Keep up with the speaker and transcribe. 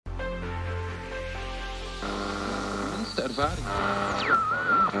echte ervaring.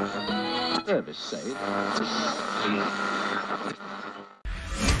 We say.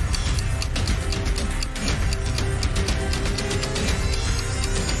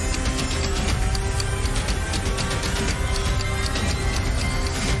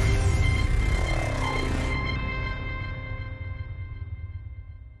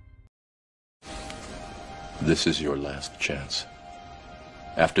 This is your last chance.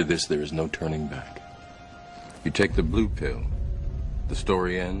 After this, there is no turning back. You take the blue pill, the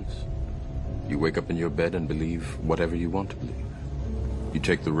story ends. You wake up in your bed and believe whatever you want to believe. You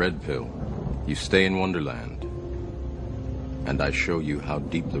take the red pill, you stay in Wonderland, and I show you how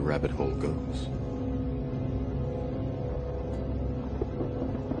deep the rabbit hole goes.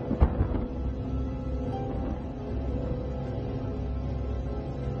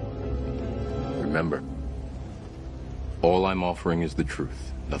 Remember, all I'm offering is the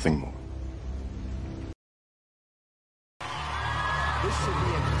truth, nothing more. This should be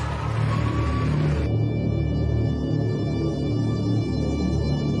interesting.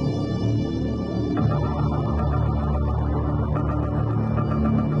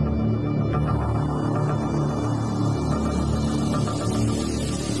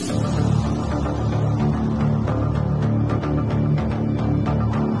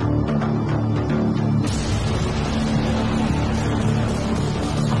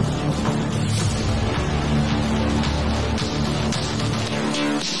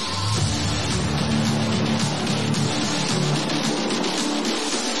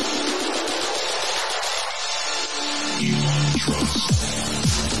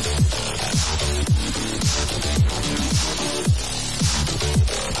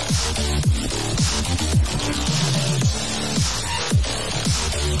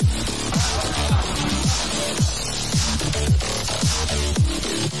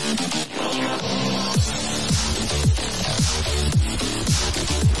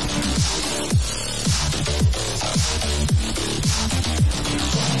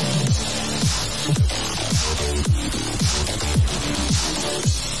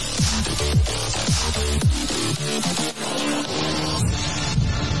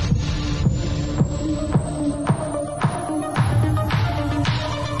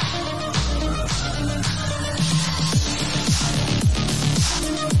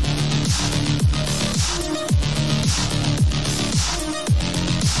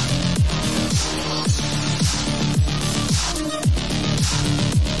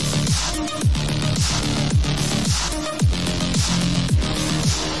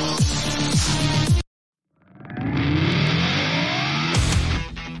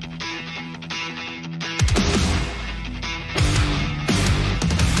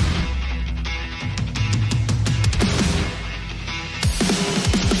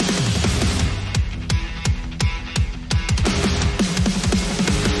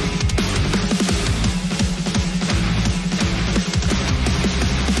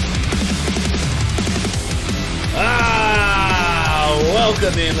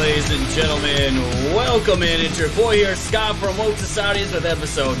 Welcome in, ladies and gentlemen. Welcome in. It's your boy here, Scott from Woke Societies, with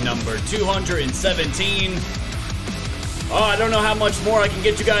episode number 217. Oh, I don't know how much more I can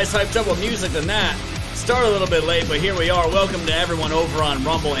get you guys hyped up with music than that. Start a little bit late, but here we are. Welcome to everyone over on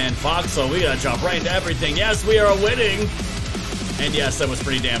Rumble and Foxhole. We gotta jump right into everything. Yes, we are winning. And yes, that was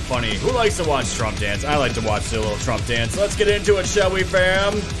pretty damn funny. Who likes to watch Trump dance? I like to watch the little Trump dance. Let's get into it, shall we,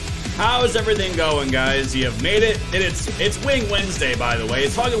 fam? How is everything going, guys? You have made it. It's Wing Wednesday, by the way.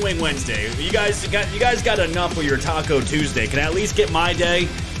 It's fucking Wing Wednesday. You guys got enough with your Taco Tuesday. Can I at least get my day?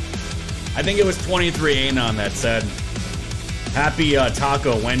 I think it was 23 Anon that said, Happy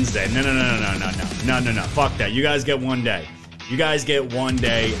Taco Wednesday. No. Fuck that. You guys get one day. You guys get one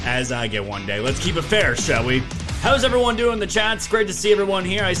day as I get one day. Let's keep it fair, shall we? How's everyone doing in the chat? It's great to see everyone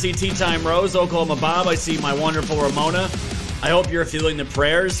here. I see Tea Time Rose, Oklahoma Bob. I see my wonderful Ramona. I hope you're feeling the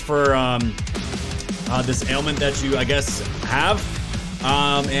prayers for this ailment that you, I guess, have.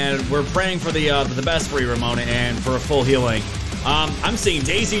 And we're praying for the best for you, Ramona, and for a full healing. I'm seeing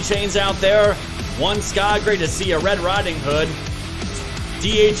daisy chains out there. One Scott, great to see you. Red Riding Hood.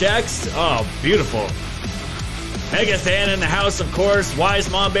 DHX, oh, beautiful. Megathan in the house, of course.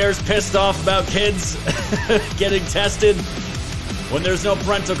 Wise Mom Bear's pissed off about kids getting tested when there's no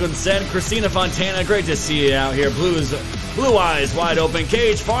parental consent. Christina Fontana, great to see you out here. Blue Eyes Wide Open.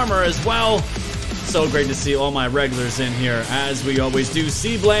 Cage Farmer as well. So great to see all my regulars in here, as we always do.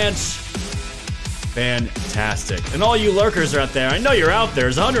 C Blanche, fantastic. And all you lurkers out there, I know you're out there.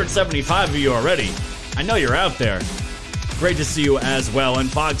 There's 175 of you already. I know you're out there. Great to see you as well. And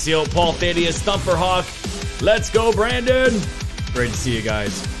Foxy Oak, Paul Thaddeus, Thumper Hawk. Let's go, Brandon. Great to see you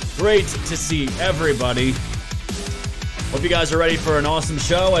guys. Great to see everybody. Hope you guys are ready for an awesome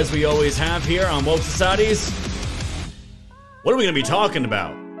show, as we always have here on Woke Societies. What are we going to be talking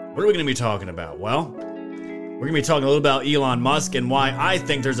about? Well, we're going to be talking a little about Elon Musk and why I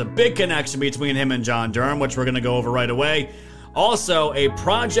think there's a big connection between him and John Durham, which we're going to go over right away. Also, a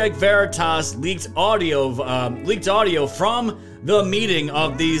Project Veritas leaked audio from the meeting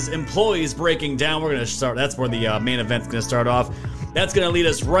of these employees breaking down. We're going to start. That's where the main event's going to start off. That's going to lead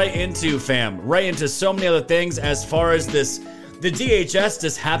us right into so many other things as far as this. The DHS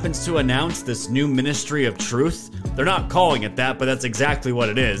just happens to announce this new Ministry of Truth. They're not calling it that, but that's exactly what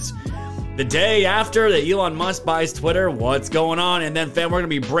it is. The day after that Elon Musk buys Twitter, what's going on? And then, fam, we're going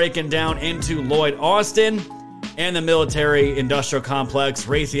to be breaking down into Lloyd Austin and the military industrial complex,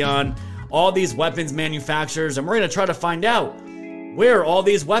 Raytheon, all these weapons manufacturers, and we're going to try to find out where are all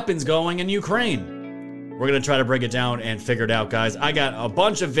these weapons going in Ukraine. We're going to try to break it down and figure it out, guys. I got a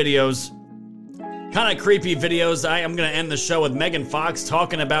bunch of videos, kind of creepy videos. I am going to end the show with Megan Fox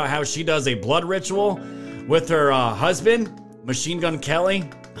talking about how she does a blood ritual with her husband, Machine Gun Kelly.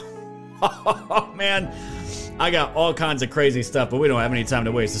 Oh, man. I got all kinds of crazy stuff, but we don't have any time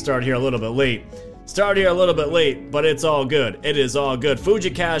to waste. To start here a little bit late, but it's all good. It is all good.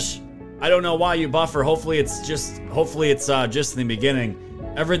 Fuji Cash, I don't know why you buffer. Hopefully it's just in the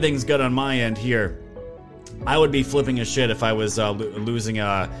beginning. Everything's good on my end here. I would be flipping a shit if I was losing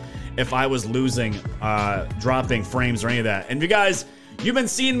dropping frames or any of that. And you guys, you've been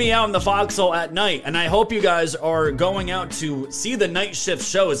seeing me out in the foxhole at night, and I hope you guys are going out to see the night shift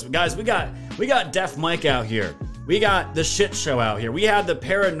shows. Guys, we got Def Mike out here. We got the shit show out here. We had the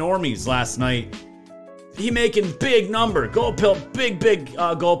Paranormies last night. He making big number, gold pill, big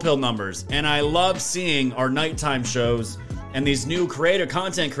gold pill numbers. And I love seeing our nighttime shows and these new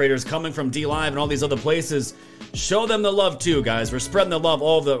content creators coming from DLive and all these other places. Show them the love too, guys. We're spreading the love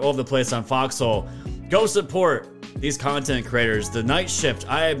all over the place on Foxhole. Go support these content creators. The night shift,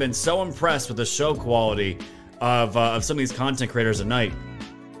 I have been so impressed with the show quality of some of these content creators at night.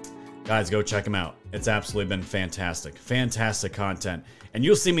 Guys, go check them out. It's absolutely been fantastic. Fantastic content. And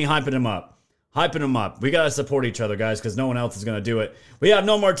you'll see me hyping them up. We got to support each other, guys, because no one else is going to do it. We have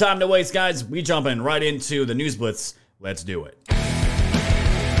no more time to waste, guys. We jumping right into the News Blitz. Let's do it.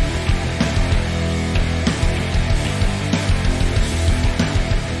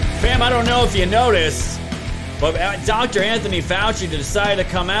 Fam, I don't know if you noticed, but Dr. Anthony Fauci decided to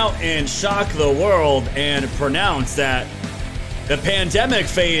come out and shock the world and pronounce that the pandemic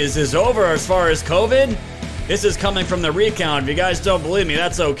phase is over as far as COVID. This is coming from the recount. If you guys don't believe me,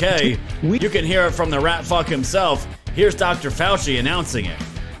 that's okay. You can hear it from the rat fuck himself. Here's Dr. Fauci announcing it.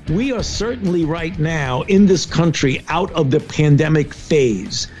 We are certainly right now in this country out of the pandemic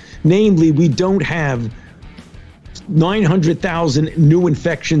phase. Namely, we don't have 900,000 new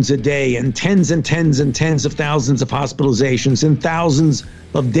infections a day and tens and tens and tens of thousands of hospitalizations and thousands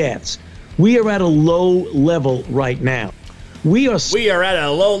of deaths. We are at a low level right now. We are at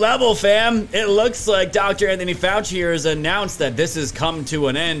a low level, fam. It looks like Dr. Anthony Fauci here has announced that this has come to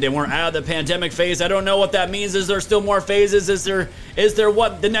an end and we're out of the pandemic phase. I don't know what that means. Is there still more phases? Is there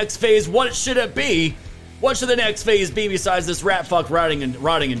what the next phase? What should it be? What should the next phase be besides this rat fuck rotting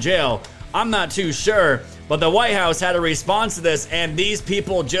in jail? I'm not too sure. But the White House had a response to this, and these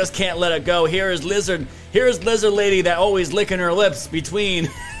people just can't let it go. Here's Lizard Lady that always licking her lips between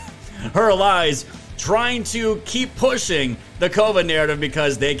her lies, trying to keep pushing the COVID narrative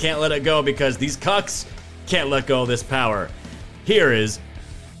because they can't let it go because these cucks can't let go of this power. Here is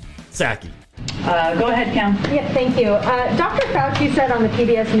Saki. Go ahead, Cam. Yep, thank you. Dr. Fauci said on the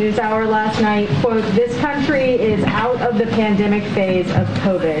PBS NewsHour last night, quote, "This country is out of the pandemic phase of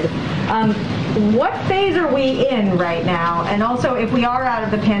COVID." What phase are we in right now? And also, if we are out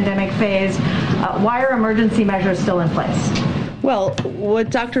of the pandemic phase, why are emergency measures still in place? Well, what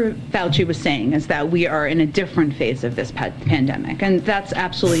Dr. Fauci was saying is that we are in a different phase of this pandemic, and that's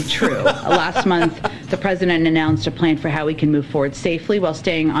absolutely true. Last month, the president announced a plan for how we can move forward safely while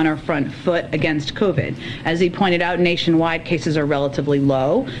staying on our front foot against COVID. As he pointed out, nationwide cases are relatively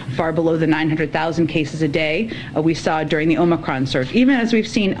low, far below the 900,000 cases a day we saw during the Omicron surge. Even as we've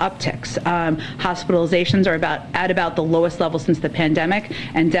seen upticks, hospitalizations are at about the lowest level since the pandemic,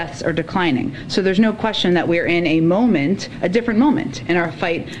 and deaths are declining. So there's no question that we're in a different moment in our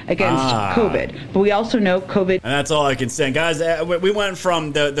fight against COVID. But we also know COVID... And that's all I can say. Guys, we went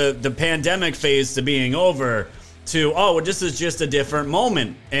from the pandemic phase to being over to, this is just a different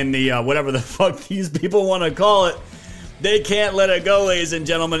moment in the, whatever the fuck these people want to call it. They can't let it go, ladies and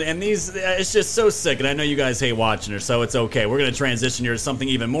gentlemen. And it's just so sick. And I know you guys hate watching her, so it's okay. We're going to transition here to something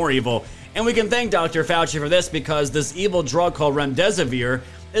even more evil. And we can thank Dr. Fauci for this because this evil drug called remdesivir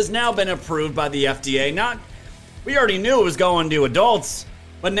has now been approved by the FDA. We already knew it was going to adults,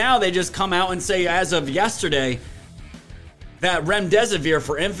 but now they just come out and say, as of yesterday, that remdesivir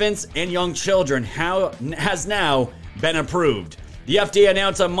for infants and young children has now been approved. The FDA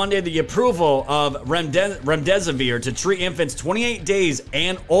announced on Monday the approval of remdesivir to treat infants 28 days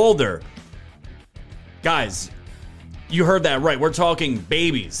and older. Guys, you heard that right. We're talking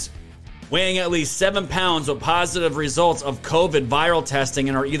babies weighing at least 7 pounds with positive results of COVID viral testing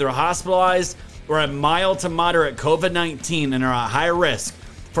and are either hospitalized or have mild to moderate COVID-19 and are at high risk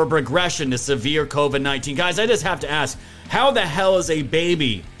for progression to severe COVID-19. Guys, I just have to ask, how the hell is a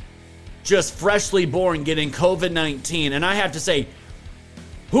baby just freshly born getting COVID-19? And I have to say,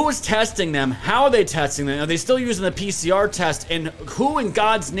 who is testing them? How are they testing them? Are they still using the PCR test? And who in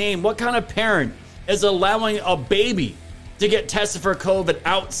God's name, what kind of parent is allowing a baby to get tested for COVID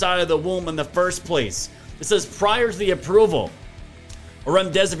outside of the womb in the first place? It says prior to the approval of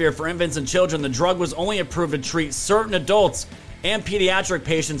remdesivir for infants and children, the drug was only approved to treat certain adults and pediatric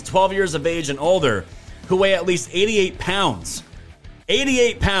patients 12 years of age and older who weigh at least 88 pounds.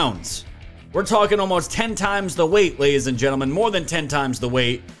 88 pounds. We're talking almost 10 times the weight, ladies and gentlemen, more than 10 times the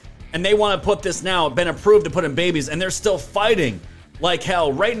weight. And they want to put this now, been approved to put in babies, and they're still fighting like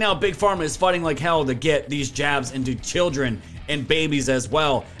hell. Right now, Big Pharma is fighting like hell to get these jabs into children and babies as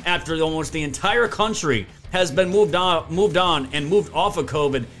well, after almost the entire country has been moved on and moved off of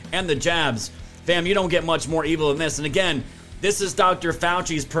COVID and the jabs. Fam, you don't get much more evil than this. And again, this is Dr.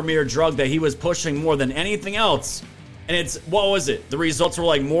 Fauci's premier drug that he was pushing more than anything else. And it's, what was it? The results were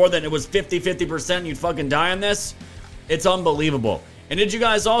like more than, it was 50% you'd fucking die on this? It's unbelievable. And did you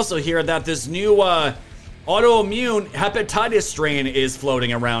guys also hear that this new autoimmune hepatitis strain is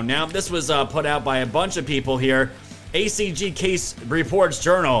floating around now? This was put out by a bunch of people here. ACG Case Reports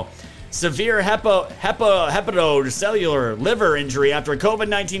Journal. Severe hepatocellular liver injury after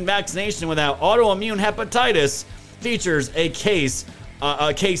COVID-19 vaccination without autoimmune hepatitis features a case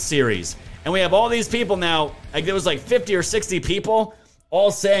series. And we have all these people now, like there was like 50 or 60 people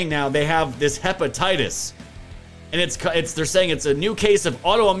all saying now they have this hepatitis. And they're saying it's a new case of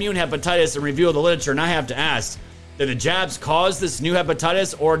autoimmune hepatitis in review of the literature. And I have to ask, did the jabs cause this new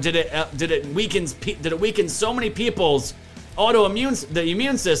hepatitis, or did it weaken so many people's the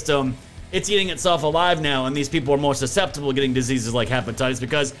immune system? It's eating itself alive now, and these people are more susceptible to getting diseases like hepatitis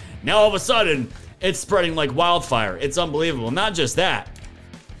because now all of a sudden it's spreading like wildfire. It's unbelievable. Not just that.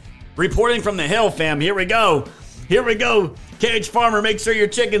 Reporting from the Hill, fam. Here we go. Cage farmer, make sure your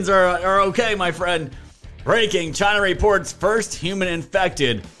chickens are okay, my friend. Breaking, China reports first human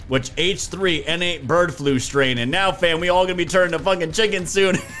infected with H3N8 bird flu strain. And now, fam, we all gonna be turning to fucking chicken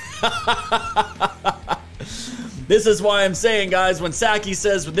soon. This is why I'm saying, guys, when Psaki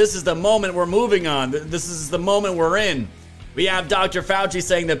says this is the moment we're moving on, this is the moment we're in. We have Dr. Fauci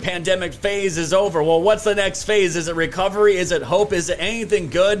saying the pandemic phase is over. Well, what's the next phase? Is it recovery? Is it hope? Is it anything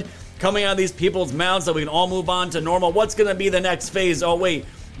good coming out of these people's mouths that we can all move on to normal? What's going to be the next phase? Oh, wait,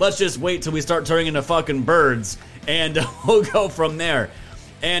 let's just wait till we start turning into fucking birds, and we'll go from there.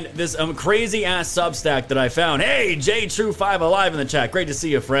 And this crazy-ass Substack that I found. Hey, JTrue5 Alive in the chat. Great to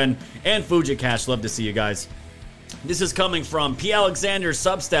see you, friend. And Fujikash, love to see you guys. This is coming from P. Alexander's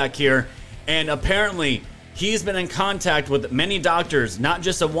Substack here, and apparently he's been in contact with many doctors, not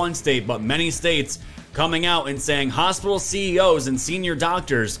just of one state, but many states, coming out and saying hospital CEOs and senior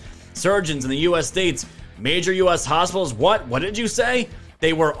doctors, surgeons in the U.S. states, major U.S. hospitals, what did you say?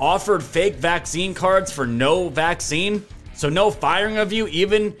 They were offered fake vaccine cards for no vaccine? So no firing of you,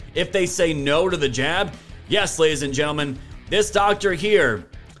 even if they say no to the jab? Yes, ladies and gentlemen, this doctor here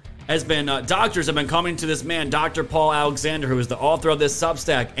has been, doctors have been coming to this man, Dr. Paul Alexander, who is the author of this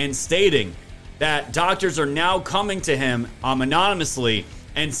Substack, and stating that doctors are now coming to him anonymously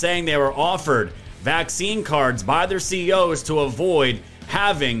and saying they were offered vaccine cards by their CEOs to avoid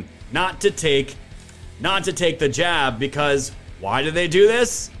having not to take the jab. Because why did they do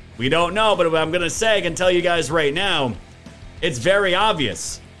this? We don't know, but what I'm going to say, I can tell you guys right now, it's very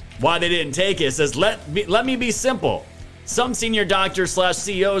obvious why they didn't take it. It says, let me be simple. Some senior doctors /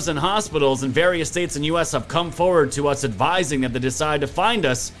 CEOs in hospitals in various states in U.S. have come forward to us advising that they decide to find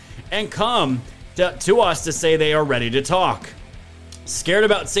us and come to us to say they are ready to talk. Scared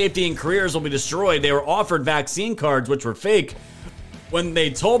about safety and careers will be destroyed, they were offered vaccine cards which were fake when they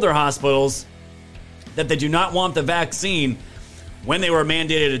told their hospitals that they do not want the vaccine when they were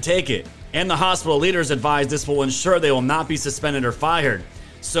mandated to take it. And the hospital leaders advised this will ensure they will not be suspended or fired.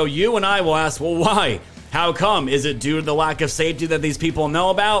 So you and I will ask, well, why? How come? Is it due to the lack of safety that these people know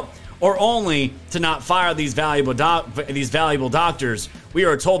about, or only to not fire these valuable doctors? We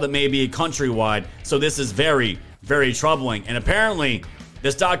are told that may be countrywide, so this is very, very troubling. And apparently,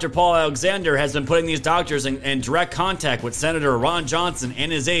 This Dr. Paul Alexander has been putting these doctors in direct contact with Senator Ron Johnson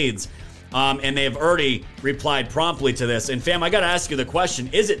and his aides, and they have already replied promptly to this. And fam, I got to ask you the question,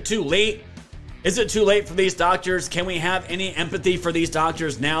 is it too late? Is it too late for these doctors? Can we have any empathy for these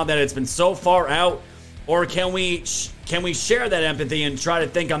doctors now that it's been so far out? Or can we share that empathy and try to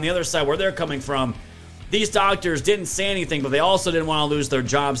think on the other side where they're coming from? These doctors didn't say anything, but they also didn't want to lose their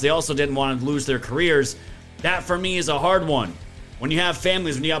jobs. They also didn't want to lose their careers. That, for me, is a hard one. When you have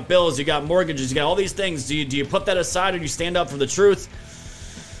families, when you got bills, you got mortgages, you got all these things, do you put that aside or do you stand up for the truth?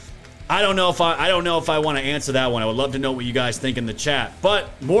 I don't know if I want to answer that one. I would love to know what you guys think in the chat.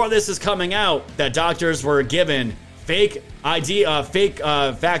 But more of this is coming out that doctors were given fake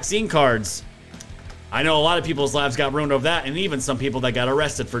vaccine cards. I know a lot of people's lives got ruined over that, and even some people that got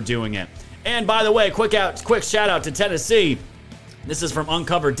arrested for doing it. And by the way, quick shout out to Tennessee. This is from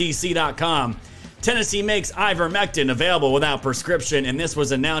UncoverDC.com. Tennessee makes ivermectin available without prescription, and this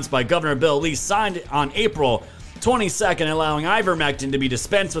was announced by Governor Bill Lee, signed on April 22nd, allowing ivermectin to be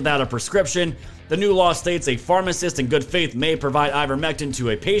dispensed without a prescription. The new law states a pharmacist in good faith may provide ivermectin to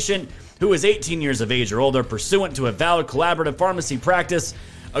a patient who is 18 years of age or older, pursuant to a valid collaborative pharmacy practice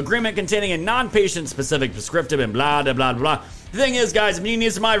agreement containing a non-patient specific prescriptive and blah, blah, blah, blah. The thing is, guys, if you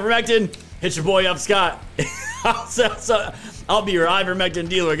need some ivermectin, hit your boy up, Scott. I'll be your ivermectin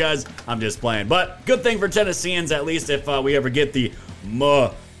dealer, guys. I'm just playing. But good thing for Tennesseans, at least if we ever get the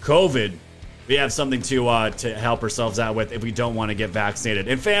COVID, we have something to help ourselves out with if we don't want to get vaccinated.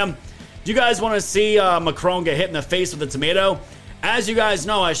 And fam, do you guys want to see Macron get hit in the face with a tomato? As you guys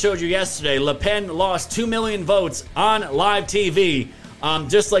know, I showed you yesterday, Le Pen lost 2 million votes on live TV.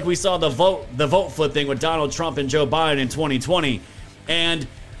 Just like we saw the vote flip thing with Donald Trump and Joe Biden in 2020. And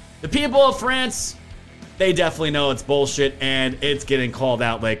the people of France, they definitely know it's bullshit and it's getting called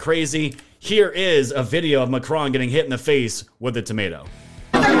out like crazy. Here is a video of Macron getting hit in the face with a tomato.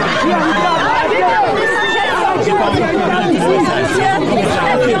 And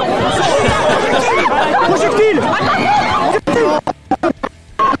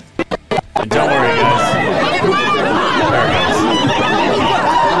don't worry, guys. There it goes.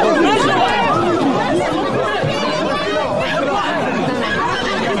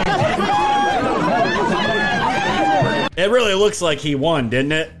 It really looks like he won,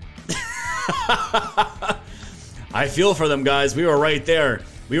 didn't it? I feel for them, guys. We were right there.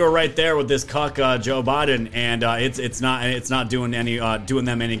 We were right there with this cuck Joe Biden, and it's not doing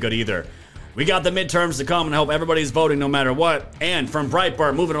them any good either. We got the midterms to come, and I hope everybody's voting no matter what. And from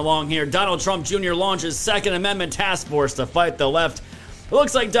Breitbart, moving along here, Donald Trump Jr. launches Second Amendment task force to fight the left. It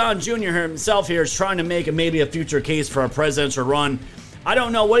looks like Don Jr. himself here is trying to make maybe a future case for a presidential run. I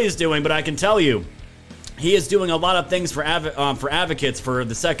don't know what he's doing, but I can tell you, he is doing a lot of things for advocates for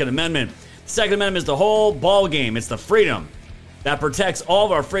the Second Amendment. The Second Amendment is the whole ball game. It's the freedom that protects all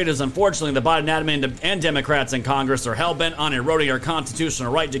of our freedoms. Unfortunately, the Biden admin and Democrats in Congress are hell-bent on eroding our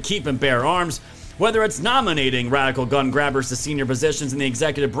constitutional right to keep and bear arms, whether it's nominating radical gun grabbers to senior positions in the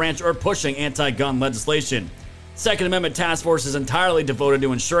executive branch or pushing anti-gun legislation. Second Amendment Task Force is entirely devoted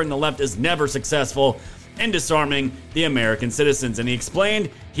to ensuring the left is never successful in disarming the American citizens. And he explained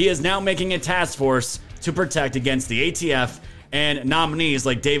he is now making a task force to protect against the ATF and nominees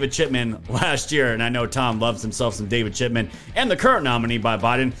like David Chipman last year. And I know Tom loves himself some David Chipman, and the current nominee by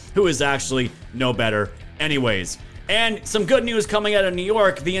Biden, who is actually no better anyways. And some good news coming out of New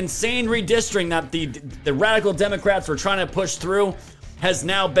York. The insane redistricting that the radical Democrats were trying to push through has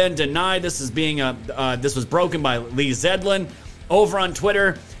now been denied. This was broken by Lee Zedlin over on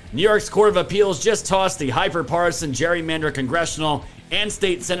Twitter. New York's Court of Appeals just tossed the hyper-partisan gerrymander congressional and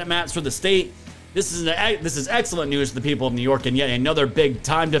state Senate maps for the state. This is excellent news to the people of New York, and yet another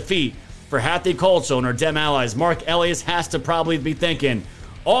big-time defeat for Hattie Colcho and her Dem allies. Mark Elias has to probably be thinking,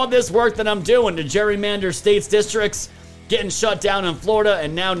 all this work that I'm doing to gerrymander states districts, getting shut down in Florida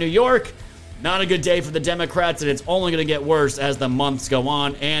and now New York, not a good day for the Democrats, and it's only going to get worse as the months go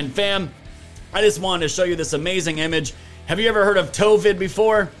on. And fam, I just wanted to show you this amazing image. Have you ever heard of TOVID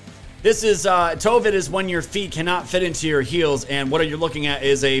before? This is, TOVID is when your feet cannot fit into your heels, and what you're looking at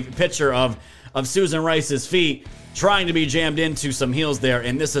is a picture of Susan Rice's feet trying to be jammed into some heels there,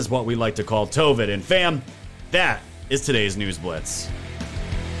 and this is what we like to call TOVID. And fam, that is today's News Blitz.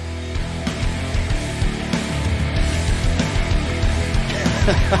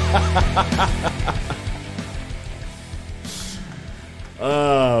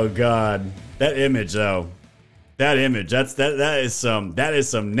 Oh God, that image though. That image, that is some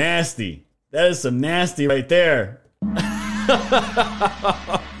nasty. That is some nasty right there.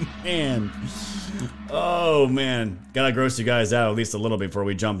 Man. Oh, man. Gotta gross you guys out at least a little before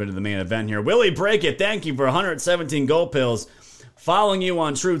we jump into the main event here. Willie Break It, thank you for 117 gold pills. Following you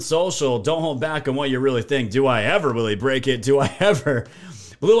on Truth Social. Don't hold back on what you really think. Do I ever really break it? Do I ever?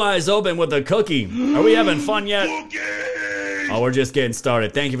 Blue Eyes Open with a cookie. Are we having fun yet? Oh, we're just getting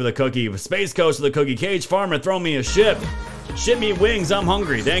started. Thank you for the cookie. Space Coast with the cookie. Cage Farmer, throw me a ship. Ship me wings. I'm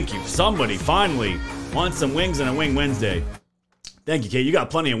hungry. Thank you. Somebody finally wants some wings on a Wing Wednesday. Thank you, Kate. You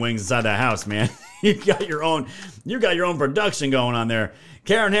got plenty of wings inside that house, man. You got your own production going on there.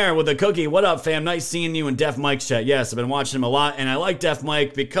 Karen Hare with a cookie. What up, fam? Nice seeing you in Def Mike's chat. Yes, I've been watching him a lot, and I like Def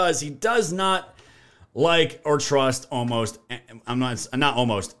Mike because he does not like or trust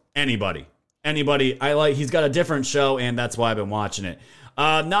anybody. He's got a different show, and that's why I've been watching it.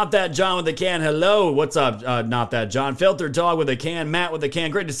 Not That John with a can. Hello. What's up, Not That John? Filtered Dog with a can. Matt with a can.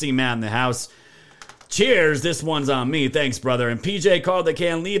 Great to see Matt in the house. Cheers. This one's on me. Thanks, brother. And PJ Carl that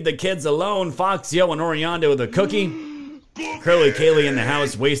can leave the kids alone. Fox Yo and Oriando with a cookie. Curly Kaylee in the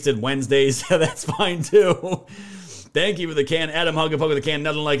house. Wasted Wednesdays. That's fine, too. Thank you for the can. Adam Huggapug with a can.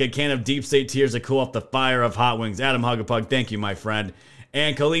 Nothing like a can of deep state tears to cool off the fire of hot wings. Adam Huggapug, thank you, my friend.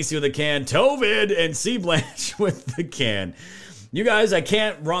 And Khaleesi with a can. Tovid and C. Blanche with the can. You guys, I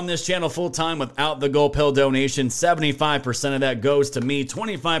can't run this channel full-time without the Gold Pill donation. 75% of that goes to me.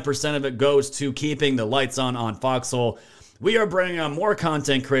 25% of it goes to keeping the lights on Foxhole. We are bringing on more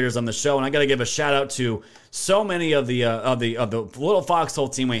content creators on the show, and I got to give a shout-out to so many of the little Foxhole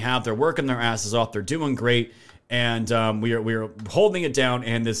team we have. They're working their asses off. They're doing great, and we are holding it down,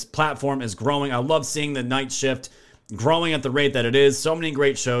 and this platform is growing. I love seeing the night shift growing at the rate that it is. So many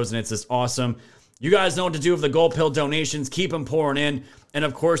great shows, and it's just awesome. You guys know what to do with the Gold Pill donations. Keep them pouring in. And,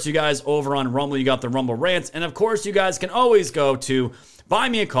 of course, you guys over on Rumble, you got the Rumble Rants. And, of course, you guys can always go to Buy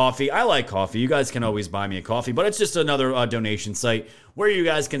Me a Coffee. I like coffee. You guys can always buy me a coffee. But it's just another donation site where you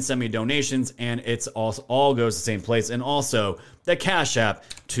guys can send me donations. And it's all goes the same place. And also the Cash App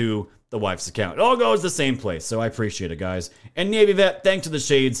to the wife's account. It all goes the same place. So I appreciate it, guys. And Navy Vet, thanks to the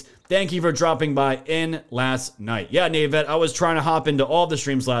Shades. Thank you for dropping by in last night. Yeah, Navy Vet, I was trying to hop into all the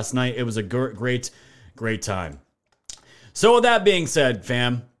streams last night. It was a great time. So with that being said,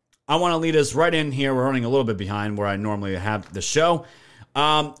 fam, I want to lead us right in here. We're running a little bit behind where I normally have the show.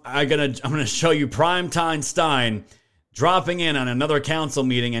 I'm gonna show you Primetime Stein dropping in on another council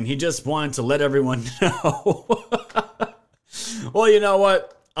meeting, and he just wanted to let everyone know. Well, you know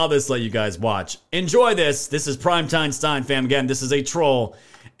what? I'll just let you guys watch. Enjoy this. This is Primetime Stein, fam. Again, this is a troll,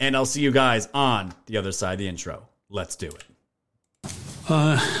 and I'll see you guys on the other side of the intro. Let's do it.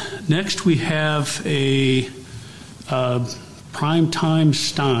 Next, we have a Primetime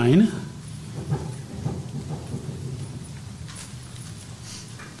Stein.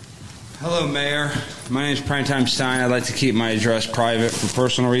 Hello, Mayor. My name is Primetime Stein. I'd like to keep my address private for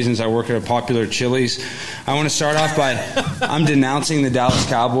personal reasons. I work at a popular Chili's. I want to start off by I'm denouncing the Dallas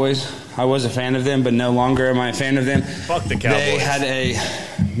Cowboys. I was a fan of them, but no longer am I a fan of them. Fuck the Cowboys. They had a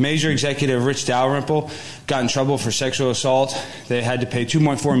major executive, Rich Dalrymple, got in trouble for sexual assault. They had to pay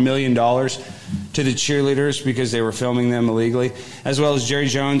 $2.4 million to the cheerleaders because they were filming them illegally, as well as Jerry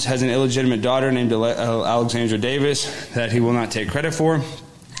Jones has an illegitimate daughter named Alexandra Davis that he will not take credit for.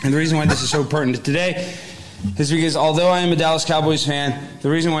 And the reason why this is so pertinent today is because although I am a Dallas Cowboys fan, the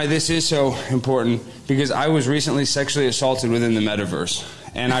reason why this is so important because I was recently sexually assaulted within the metaverse.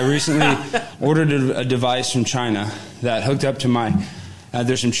 And I recently ordered a device from China that hooked up to my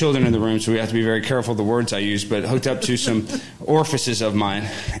there's some children in the room, so we have to be very careful of the words I use, but hooked up to some orifices of mine.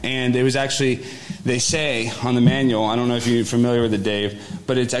 And it was actually, they say on the manual, I don't know if you're familiar with it, Dave,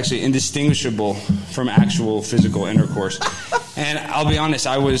 but it's actually indistinguishable from actual physical intercourse. And I'll be honest,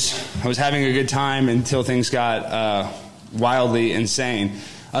 I was having a good time until things got wildly insane.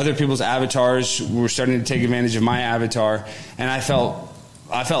 Other people's avatars were starting to take advantage of my avatar, and I felt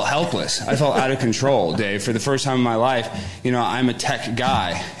helpless. I felt out of control, Dave. For the first time in my life, I'm a tech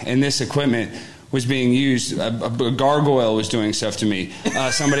guy, and this equipment was being used. A gargoyle was doing stuff to me.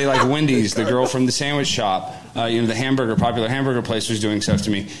 Somebody like Wendy's, the girl from the sandwich shop, the popular hamburger place was doing stuff to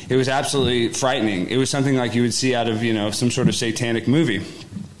me. It was absolutely frightening. It was something like you would see out of, some sort of satanic movie.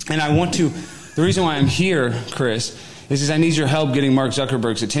 And the reason why I'm here, Chris, is I need your help getting Mark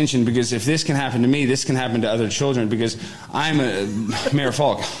Zuckerberg's attention, because if this can happen to me, this can happen to other children, because Mayor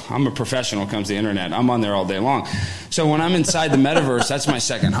Falk, I'm a professional when it comes to the internet. I'm on there all day long. So when I'm inside the metaverse, that's my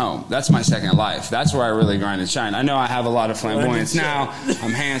second home. That's my second life. That's where I really grind and shine. I know I have a lot of flamboyance now.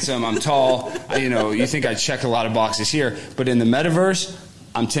 I'm handsome. I'm tall. You think I check a lot of boxes here. But in the metaverse,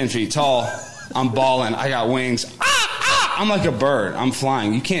 I'm 10 feet tall. I'm balling. I got wings. I'm like a bird. I'm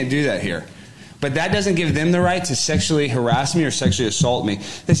flying. You can't do that here. But that doesn't give them the right to sexually harass me or sexually assault me.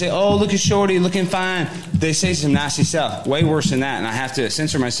 They say, oh, look at Shorty, looking fine. They say some nasty stuff, way worse than that. And I have to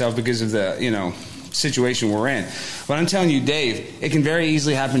censor myself because of the situation we're in. But I'm telling you, Dave, it can very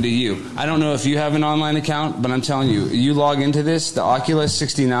easily happen to you. I don't know if you have an online account, but I'm telling you, you log into this, the Oculus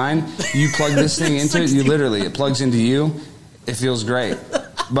 69, you plug this thing into it, it plugs into you. It feels great.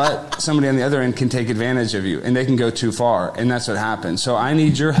 But somebody on the other end can take advantage of you, and they can go too far, and that's what happens. So I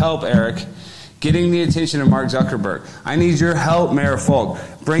need your help, Eric, getting the attention of Mark Zuckerberg. I need your help, Mayor Folk,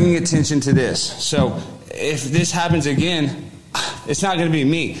 bringing attention to this. So if this happens again, it's not going to be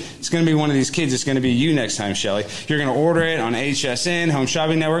me. It's going to be one of these kids. It's going to be you next time, Shelly. You're going to order it on HSN, Home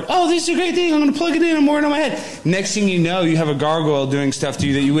Shopping Network. Oh, this is a great thing. I'm going to plug it in. I'm wearing it on my head. Next thing you know, you have a gargoyle doing stuff to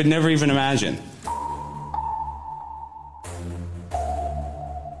you that you would never even imagine.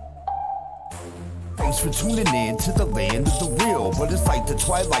 Thanks for tuning in to the land of the real. But it's like the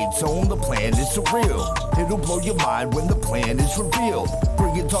Twilight Zone, the plan is surreal. It'll blow your mind when the plan is revealed.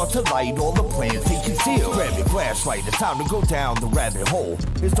 Bring it all to light, all the plans they conceal. Grab your flashlight, it's time to go down the rabbit hole.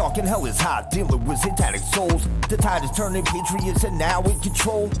 It's dark and hell is hot, dealing with satanic souls. The tide is turning, patriots are now in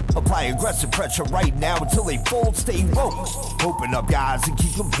control. Apply aggressive pressure right now until they fold. Stay woke, open up your eyes and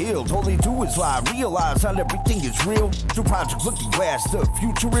keep them peeled. All they do is lie, realize not everything is real. Through Project Looking Glass, the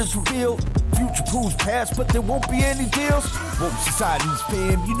future is revealed. Future proves past, but there won't be any deals. Woke society's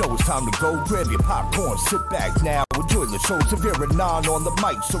fam, you know it's time to go. Grab your popcorn, sit back now, enjoy the show. Severe and non on the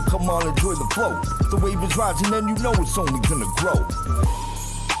mic, so come on, enjoy the flow. The wave is rising and you know it's only gonna grow.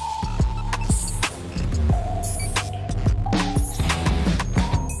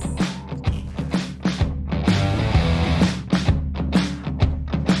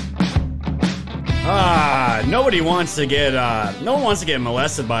 Nobody wants to get no one wants to get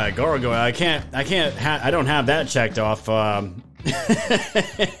molested by a gargoyle. I don't have that checked off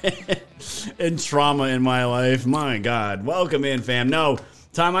in trauma in my life. My God. Welcome in, fam. No,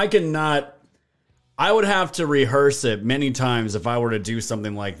 Tom, I would have to rehearse it many times if I were to do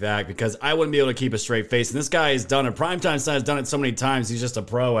something like that, because I wouldn't be able to keep a straight face. And this guy has done it. Primetime Sun has done it so many times. He's just a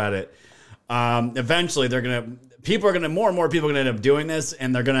pro at it. Eventually more and more people are gonna end up doing this,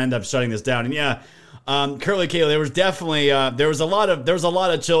 and they're gonna end up shutting this down. And yeah, Curly Kayla, there was definitely there was a lot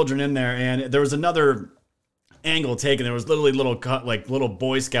of children in there, and there was another angle taken. There was literally little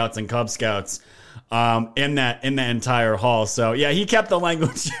Boy Scouts and Cub Scouts in that entire hall. So yeah, he kept the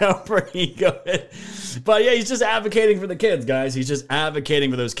language out pretty good. But yeah, he's just advocating for the kids, guys. He's just advocating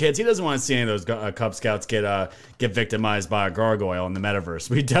for those kids. He doesn't want to see any of those Cub Scouts get victimized by a gargoyle in the metaverse.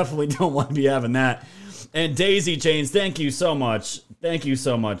 We definitely don't want to be having that. And Daisy Chains, thank you so much. Thank you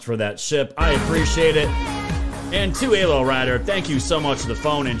so much for that ship. I appreciate it. And to Alo Rider, thank you so much for the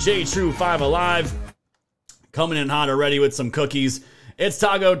phone. And J True 5 Alive, coming in hot already with some cookies. It's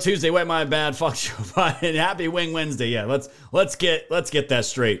Taco Tuesday. Wait, my bad. Fuck Joe Biden. Happy Wing Wednesday. Yeah, let's get that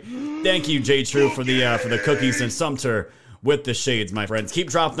straight. Thank you, J True, for the cookies, and Sumter with the shades, my friends. Keep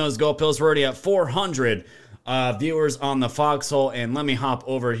dropping those gold pills. We're already at 400 viewers on the Foxhole, and let me hop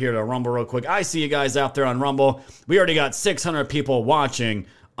over here to Rumble real quick. I see you guys out there on Rumble. We already got 600 people watching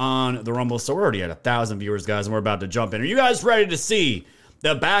on the Rumble, so we're already at 1,000 viewers, guys, and we're about to jump in. Are you guys ready to see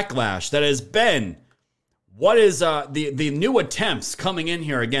the backlash that has been? What is the new attempts coming in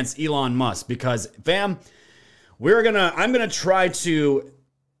here against Elon Musk? Because, fam, I'm gonna try to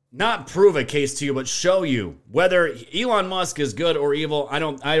not prove a case to you, but show you whether Elon Musk is good or evil. I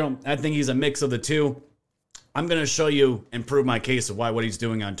think he's a mix of the two. I'm going to show you and prove my case of why what he's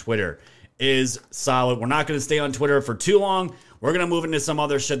doing on Twitter is solid. We're not going to stay on Twitter for too long. We're going to move into some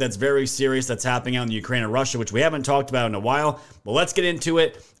other shit that's very serious that's happening out in Ukraine and Russia, which we haven't talked about in a while. But let's get into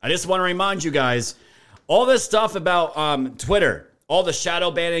it. I just want to remind you guys, all this stuff about Twitter, all the shadow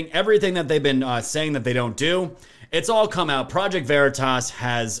banning, everything that they've been saying that they don't do, it's all come out. Project Veritas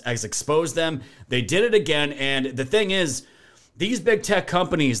has exposed them. They did it again. And the thing is, these big tech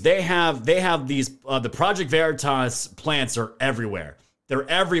companies, they have these, the Project Veritas plants are everywhere. They're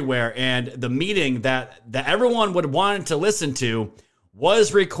everywhere. And the meeting that everyone would want to listen to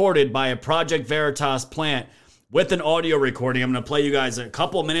was recorded by a Project Veritas plant with an audio recording. I'm going to play you guys a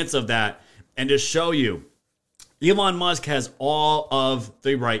couple minutes of that and just show you. Elon Musk has all of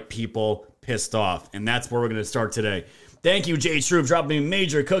the right people pissed off. And that's where we're going to start today. Thank you, Jay True, dropping me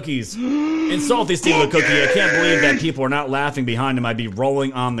major cookies. And Salty Steve the cookie. I can't believe that people are not laughing behind him. I'd be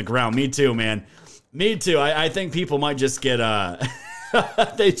rolling on the ground. Me too, man. Me too. I think people might just get, I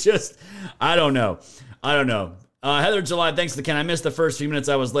don't know. Heather July, thanks to the Ken. I missed the first few minutes.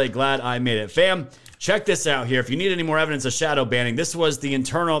 I was late. Glad I made it. Fam, check this out here. If you need any more evidence of shadow banning, this was an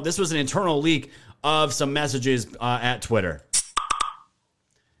internal leak of some messages at Twitter.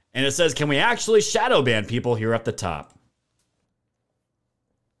 And it says, can we actually shadow ban people here at the top?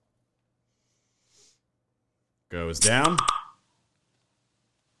 Goes down.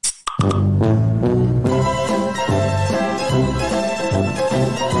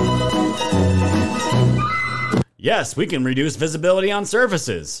 Yes, we can reduce visibility on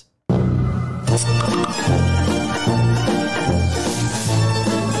surfaces.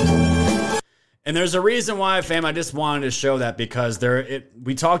 And there's a reason why, fam, I just wanted to show that because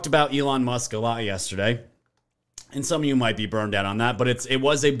we talked about Elon Musk a lot yesterday. And some of you might be burned out on that, but it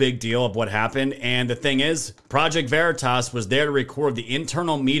was a big deal of what happened. And the thing is, Project Veritas was there to record the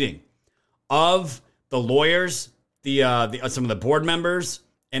internal meeting of the lawyers, some of the board members,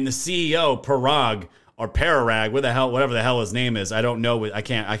 and the CEO, Parag, or Parag, whatever the hell his name is. I don't know. I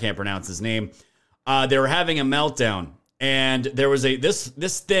can't pronounce his name. They were having a meltdown. And there was this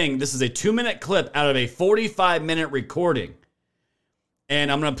is a 2-minute clip out of a 45-minute recording.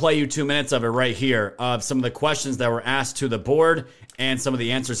 And I'm going to play you 2 minutes of it right here of some of the questions that were asked to the board and some of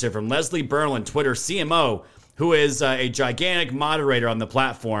the answers here from Leslie Berlin, Twitter CMO, who is a gigantic moderator on the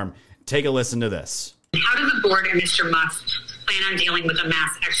platform. Take a listen to this. How does the board and Mr. Musk plan on dealing with a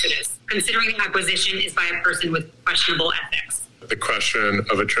mass exodus, considering the acquisition is by a person with questionable ethics? The question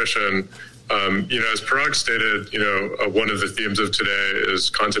of attrition, as Parag stated, one of the themes of today is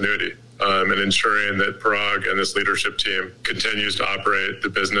continuity and ensuring that Parag and this leadership team continues to operate the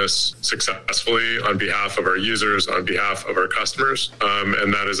business successfully on behalf of our users, on behalf of our customers.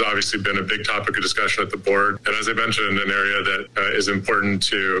 And that has obviously been a big topic of discussion at the board. And as I mentioned, an area that is important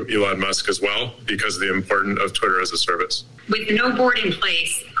to Elon Musk as well, because of the importance of Twitter as a service. With no board in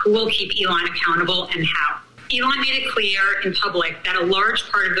place, who will keep Elon accountable and how? Elon made it clear in public that a large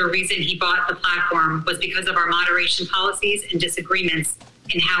part of the reason he bought the platform was because of our moderation policies and disagreements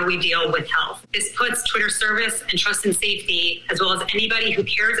in how we deal with health. This puts Twitter service and trust and safety, as well as anybody who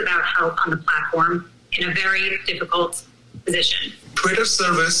cares about health on the platform, in a very difficult position. Twitter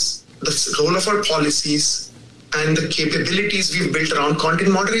service, the role of our policies, and the capabilities we've built around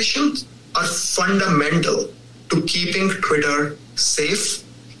content moderation are fundamental to keeping Twitter safe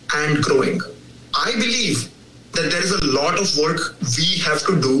and growing. I believe that there is a lot of work we have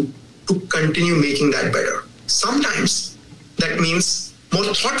to do to continue making that better. Sometimes that means more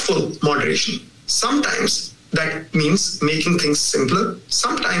thoughtful moderation. Sometimes that means making things simpler.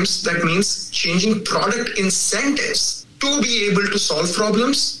 Sometimes that means changing product incentives to be able to solve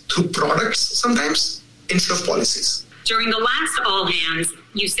problems through products sometimes instead of policies. During the last All Hands,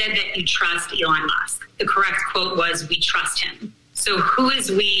 you said that you trust Elon Musk. The correct quote was, "We trust him." So who is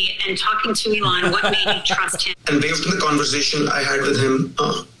we? And talking to Elon, what made you trust him? And based on the conversation I had with him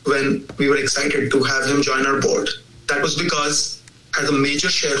when we were excited to have him join our board, that was because as a major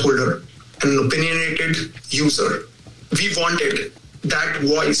shareholder and an opinionated user, we wanted that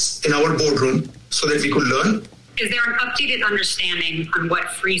voice in our boardroom so that we could learn. Is there an updated understanding on what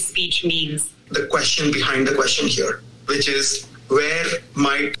free speech means? The question behind the question here, which is, where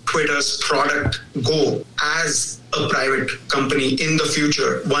might Twitter's product go as a private company in the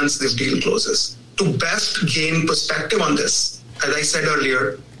future once this deal closes? To best gain perspective on this, as I said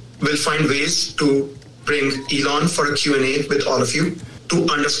earlier, we'll find ways to bring Elon for a Q&A with all of you to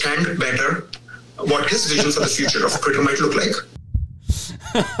understand better what his vision for the future of Twitter might look like.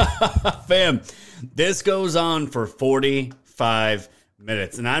 Fam, this goes on for 45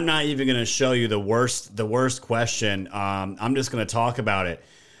 minutes, and I'm not even going to show you the worst question. I'm just going to talk about it.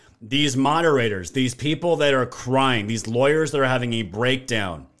 These moderators, these people that are crying, these lawyers that are having a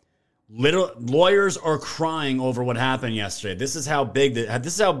breakdown, lawyers are crying over what happened yesterday. This is how big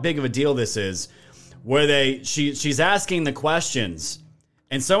of a deal this is. Where she's asking the questions,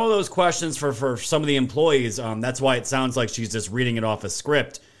 and some of those questions for some of the employees. That's why it sounds like she's just reading it off a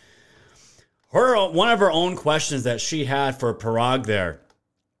script. One of her own questions that she had for Parag there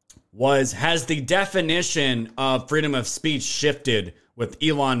was, has the definition of freedom of speech shifted with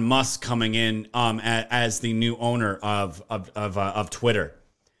Elon Musk coming in as the new owner of Twitter?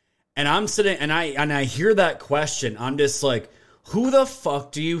 And I'm sitting and I hear that question. I'm just like, who the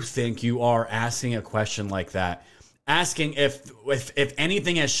fuck do you think you are asking a question like that? Asking if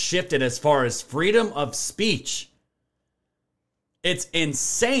anything has shifted as far as freedom of speech. It's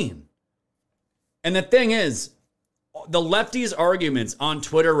insane. And the thing is, the lefties' arguments on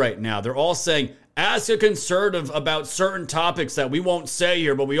Twitter right now, they're all saying, ask a conservative about certain topics that we won't say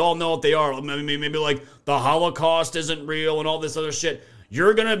here, but we all know what they are. Maybe like the Holocaust isn't real and all this other shit.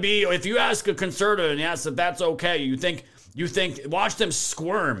 You're going to be, if you ask a conservative and ask if that's okay, you think, watch them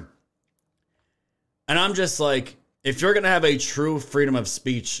squirm. And I'm just like, if you're going to have a true freedom of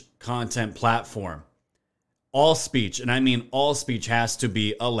speech content platform, all speech, and I mean all speech, has to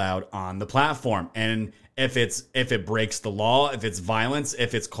be allowed on the platform. And if it breaks the law, if it's violence,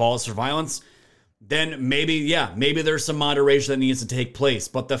 if it's calls for violence, then maybe there's some moderation that needs to take place.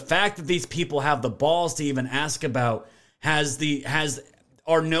 But the fact that these people have the balls to even ask about, are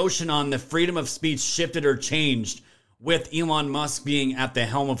our notion on the freedom of speech shifted or changed with Elon Musk being at the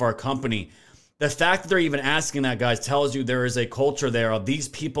helm of our company. The fact that they're even asking that, guys, tells you there is a culture there of these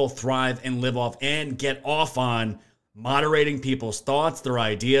people thrive and live off and get off on moderating people's thoughts, their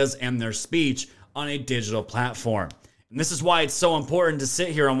ideas, and their speech on a digital platform. And this is why it's so important to sit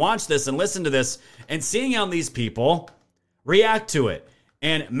here and watch this and listen to this and seeing how these people react to it.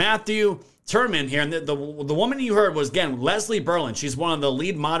 And Matthew Turman here, and the woman you heard was, again, Leslie Berlin. She's one of the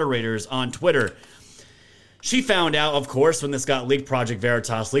lead moderators on Twitter. She found out, of course, when this got leaked, Project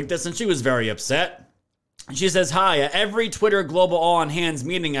Veritas leaked this, and she was very upset. She says, hi, at every Twitter Global All on Hands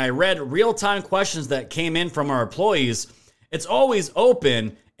meeting, I read real-time questions that came in from our employees. It's always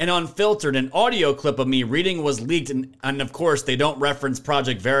open and unfiltered. An audio clip of me reading was leaked, and of course, they don't reference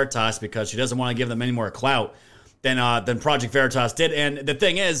Project Veritas because she doesn't want to give them any more clout than Project Veritas did. And the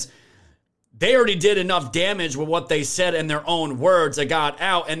thing is, they already did enough damage with what they said in their own words that got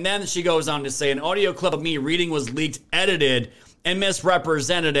out. And then she goes on to say, an audio clip of me reading was leaked, edited, and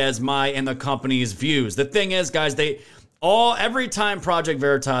misrepresented as my and the company's views. The thing is, guys, every time Project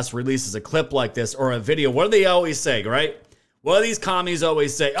Veritas releases a clip like this or a video, what do they always say, right? What do these commies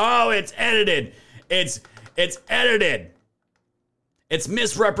always say? Oh, it's edited. It's edited. It's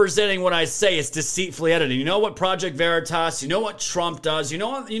misrepresenting what I say. It's deceitfully edited. You know what Project Veritas, you know what Trump does, you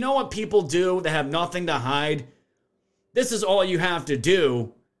know what people do that have nothing to hide? This is all you have to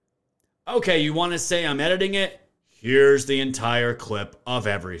do. Okay, you want to say I'm editing it? Here's the entire clip of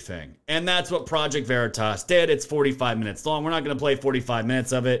everything. And that's what Project Veritas did. It's 45 minutes long. We're not going to play 45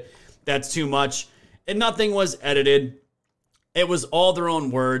 minutes of it. That's too much. And nothing was edited. It was all their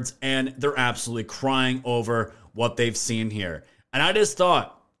own words, and they're absolutely crying over what they've seen here. And I just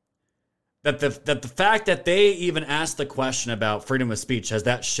thought that the fact that they even asked the question about freedom of speech, has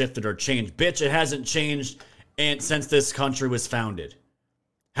that shifted or changed? Bitch, it hasn't changed and since this country was founded.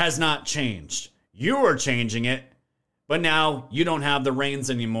 Has not changed. You are changing it, but now you don't have the reins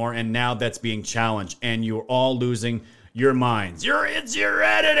anymore, and now that's being challenged, and you're all losing your minds. You're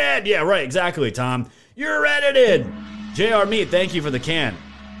edited! Yeah, right, exactly, Tom. You're edited! JR Meat, thank you for the can.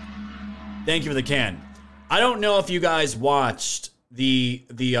 Thank you for the can. I don't know if you guys watched the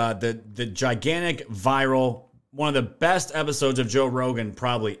gigantic viral, one of the best episodes of Joe Rogan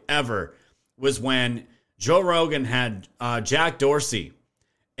probably ever, was when Joe Rogan had Jack Dorsey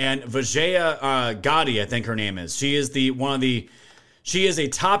and Vijaya Gadde, I think her name is. She is she is a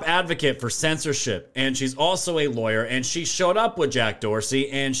top advocate for censorship, and she's also a lawyer, and she showed up with Jack Dorsey,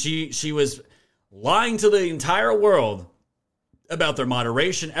 and she was lying to the entire world about their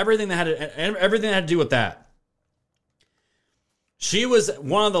moderation, everything that had to do with that. She was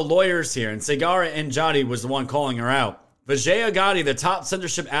one of the lawyers here, and Segara Enjadi was the one calling her out. Vijaya Gadde, the top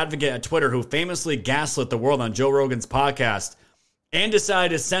censorship advocate at Twitter, who famously gaslit the world on Joe Rogan's podcast and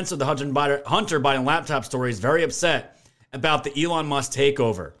decided to censor the Hunter Biden laptop story, is very upset about the Elon Musk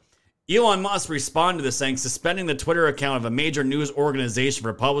takeover. Elon Musk responded to this saying suspending the Twitter account of a major news organization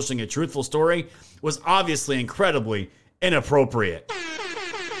for publishing a truthful story was obviously incredibly inappropriate.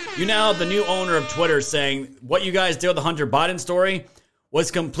 You now have the new owner of Twitter saying what you guys did with the Hunter Biden story was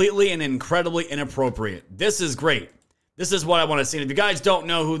completely and incredibly inappropriate. This is great. This is what I want to see. And if you guys don't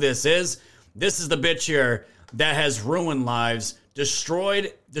know who this is the bitch here that has ruined lives,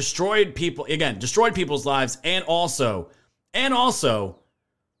 destroyed people, again, destroyed people's lives, and also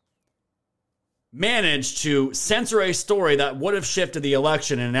managed to censor a story that would have shifted the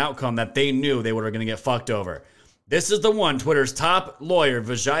election and an outcome that they knew they were going to get fucked over. This is the one, Twitter's top lawyer,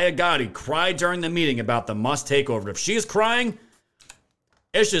 Vijaya Gadde, cried during the meeting about the Musk takeover. If she's crying,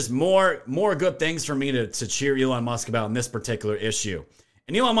 it's just more good things for me to cheer Elon Musk about in this particular issue.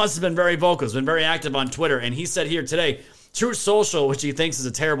 And Elon Musk has been very vocal, has been very active on Twitter, and he said here today, Truth Social, which he thinks is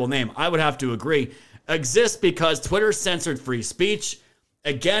a terrible name, I would have to agree, exists because Twitter censored free speech,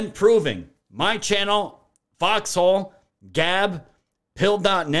 again proving my channel, Foxhole, Gab,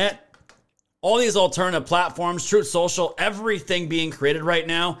 Pill.net, all these alternative platforms, Truth Social, everything being created right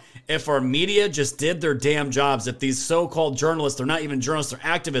now, if our media just did their damn jobs, if these so-called journalists, they're not even journalists, they're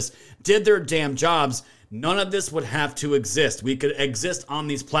activists, did their damn jobs, none of this would have to exist. We could exist on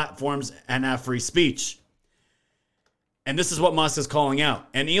these platforms and have free speech. And this is what Musk is calling out.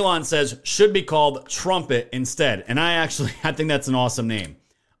 And Elon says should be called Trumpet instead. And I think that's an awesome name.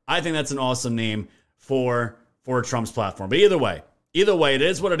 I think that's an awesome name for Trump's platform. But either way, it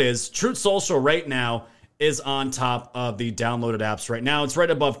is what it is. Truth Social right now is on top of the downloaded apps right now. It's right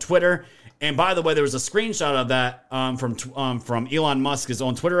above Twitter. And by the way, there was a screenshot of that from Elon Musk's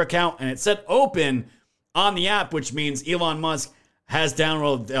own Twitter account, and it said open on the app, which means Elon Musk has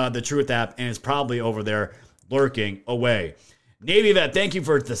downloaded the Truth app and is probably over there lurking away. Navy Vet, thank you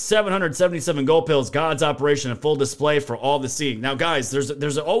for the 777 gold pills. God's operation in full display for all to see. Now, guys,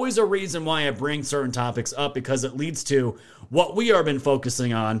 there's always a reason why I bring certain topics up, because it leads to what we have been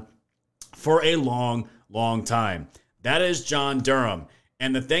focusing on for a long, long time. That is John Durham.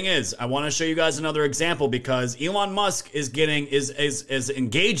 And the thing is, I want to show you guys another example, because Elon Musk is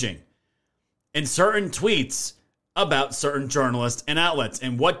engaging in certain tweets about certain journalists and outlets.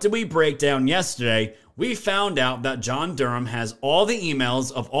 And what did we break down yesterday? We found out that John Durham has all the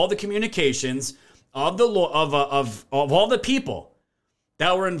emails of all the communications of all the people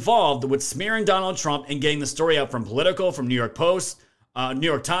that were involved with smearing Donald Trump and getting the story out from Politico, from New York Post, New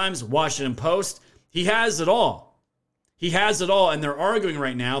York Times, Washington Post. He has it all. He has it all, and they're arguing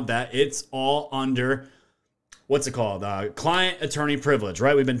right now that it's all under, what's it called? Client-attorney privilege,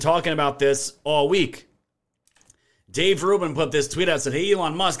 right? We've been talking about this all week. Dave Rubin put this tweet out, said, hey,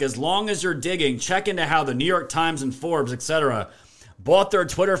 Elon Musk, as long as you're digging, check into how the New York Times and Forbes, etc., bought their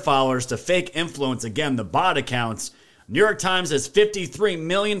Twitter followers to fake influence. Again, the bot accounts. New York Times has 53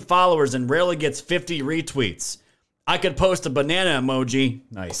 million followers and rarely gets 50 retweets. I could post a banana emoji.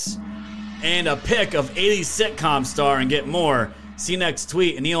 Nice. And a pic of 80s sitcom star and get more. See next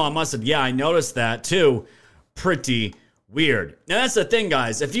tweet. And Elon Musk said, yeah, I noticed that too. Pretty weird. Now, that's the thing,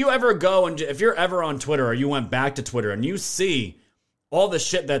 guys. If you're ever on Twitter, or you went back to Twitter and you see all the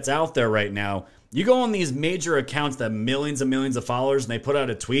shit that's out there right now, you go on these major accounts that have millions and millions of followers and they put out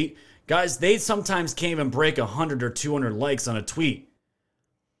a tweet. Guys, they sometimes can't even break 100 or 200 likes on a tweet.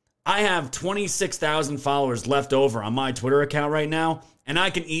 I have 26,000 followers left over on my Twitter account right now, and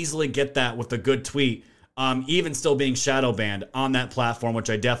I can easily get that with a good tweet, even still being shadow banned on that platform, which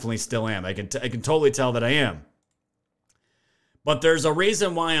I definitely still am. I can totally tell that I am. But there's a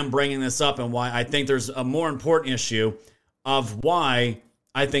reason why I'm bringing this up, and why I think there's a more important issue of why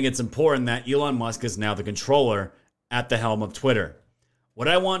I think it's important that Elon Musk is now the controller at the helm of Twitter. What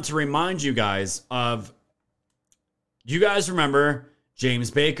I want to remind you guys of, you guys remember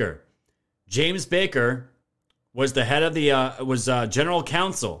James Baker. James Baker was the head of the general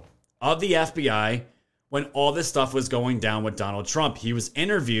counsel of the FBI when all this stuff was going down with Donald Trump. He was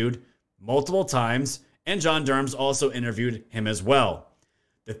interviewed multiple times, and John Durham's also interviewed him as well.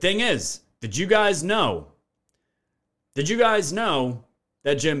 The thing is, did you guys know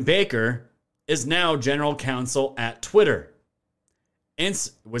that Jim Baker is now general counsel at Twitter?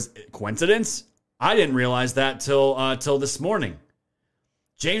 Was it coincidence? I didn't realize that till this morning.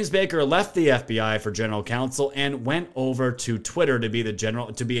 James Baker left the FBI for general counsel and went over to Twitter to be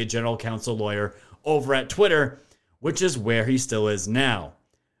a general counsel lawyer over at Twitter, which is where he still is now.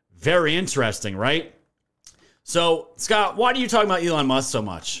 Very interesting, right? So, Scott, why are you talking about Elon Musk so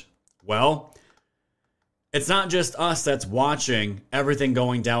much? Well, it's not just us that's watching everything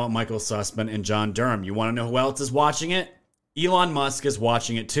going down with Michael Sussman and John Durham. You want to know who else is watching it? Elon Musk is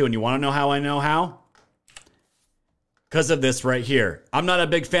watching it too. And you want to know how I know how? Because of this right here. I'm not a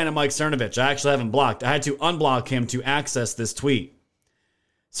big fan of Mike Cernovich. I actually have him blocked. I had to unblock him to access this tweet.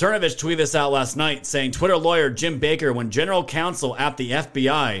 Cernovich tweeted this out last night saying, Twitter lawyer Jim Baker, when general counsel at the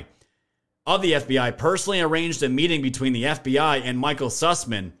FBI, personally arranged a meeting between the FBI and Michael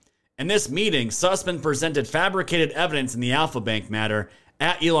Sussman. In this meeting, Sussman presented fabricated evidence in the Alpha Bank matter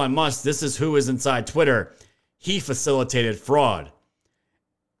at Elon Musk. This is who is inside Twitter. He facilitated fraud.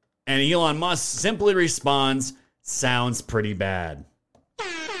 And Elon Musk simply responds, sounds pretty bad.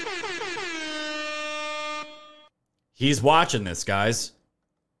 He's watching this, guys.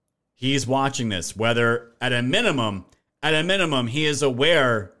 He's watching this. Whether at a minimum, he is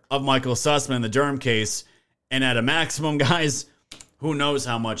aware of Michael Sussman in the Durham case. And at a maximum, guys, who knows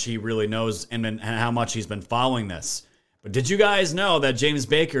how much he really knows and how much he's been following this. But did you guys know that James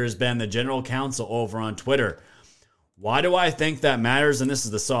Baker has been the general counsel over on Twitter? Why do I think that matters? And this is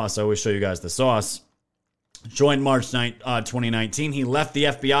the sauce. I always show you guys the sauce. Joined March 9th, 2019. He left the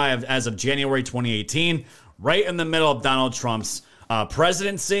FBI as of January 2018, right in the middle of Donald Trump's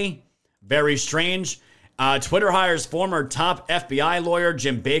presidency. Very strange. Twitter hires former top FBI lawyer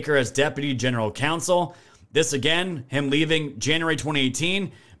Jim Baker as deputy general counsel. This again, him leaving January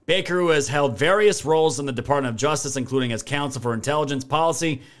 2018. Baker, who has held various roles in the Department of Justice, including as counsel for intelligence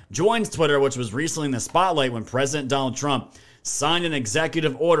policy, joins Twitter, which was recently in the spotlight when President Donald Trump signed an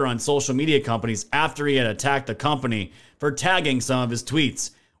executive order on social media companies after he had attacked the company for tagging some of his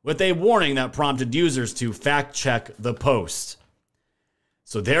tweets, with a warning that prompted users to fact-check the post.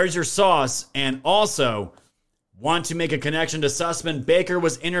 So there's your sauce. And also, want to make a connection to Sussman? Baker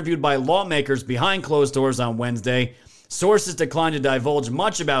was interviewed by lawmakers behind closed doors on Wednesday. Sources declined to divulge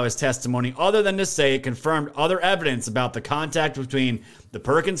much about his testimony other than to say it confirmed other evidence about the contact between the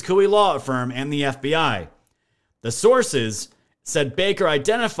Perkins Coie law firm and the FBI. The sources said Baker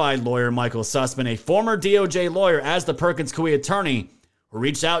identified lawyer Michael Sussman, a former DOJ lawyer, as the Perkins Coie attorney, who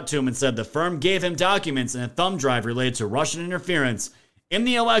reached out to him and said the firm gave him documents and a thumb drive related to Russian interference in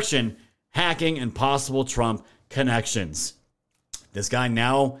the election, hacking, and possible Trump connections. This guy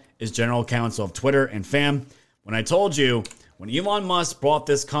now is general counsel of Twitter. And fam, when I told you, when Elon Musk bought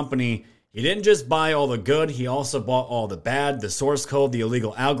this company, he didn't just buy all the good, he also bought all the bad, the source code, the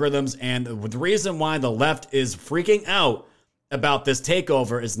illegal algorithms. And the reason why the left is freaking out about this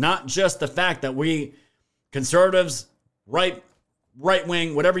takeover is not just the fact that we conservatives, right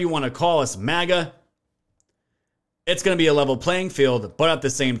wing, whatever you want to call us, MAGA, it's going to be a level playing field, but at the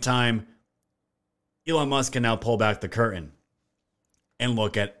same time, Elon Musk can now pull back the curtain and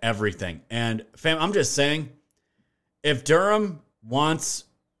look at everything. And fam, I'm just saying, if Durham wants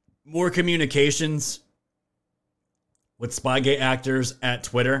more communications with Spygate actors at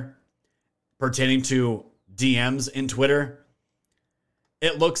Twitter pertaining to DMs in Twitter,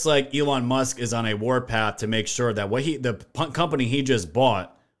 it looks like Elon Musk is on a warpath to make sure that the company he just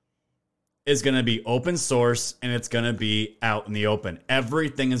bought is going to be open source and it's going to be out in the open.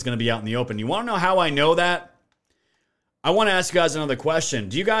 Everything is going to be out in the open. You want to know how I know that? I want to ask you guys another question.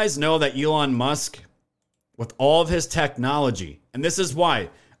 Do you guys know that Elon Musk, with all of his technology, and this is why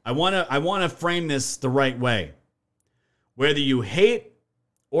I want to frame this the right way. Whether you hate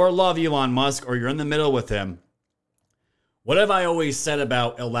or love Elon Musk or you're in the middle with him, what have I always said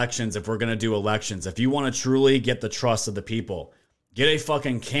about elections? If we're going to do elections, if you want to truly get the trust of the people, get a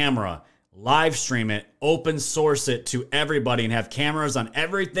fucking camera, live stream it, open source it to everybody, and have cameras on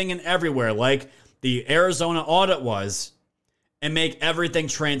everything and everywhere like the Arizona audit was, and make everything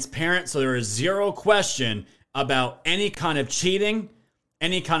transparent so there is zero question about any kind of cheating,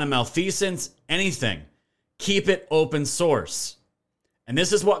 any kind of malfeasance, anything. Keep it open source. And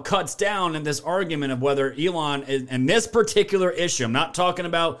this is what cuts down in this argument of whether Elon, and this particular issue, I'm not talking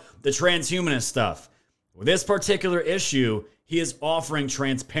about the transhumanist stuff. With this particular issue, he is offering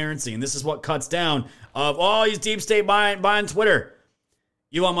transparency. And this is what cuts down of, he's deep state buying Twitter.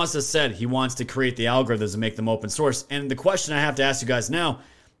 Elon Musk has said he wants to create the algorithms and make them open source. And the question I have to ask you guys now,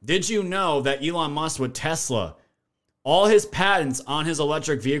 did you know that Elon Musk with Tesla, all his patents on his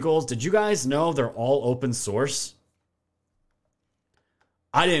electric vehicles, did you guys know they're all open source?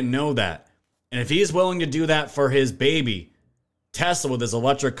 I didn't know that. And if he's willing to do that for his baby, Tesla, with his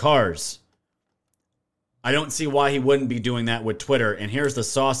electric cars, I don't see why he wouldn't be doing that with Twitter. And here's the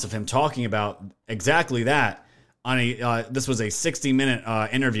sauce of him talking about exactly that on this was a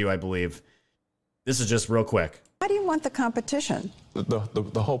 60-minute interview, I believe. This is just real quick. Why do you want the competition?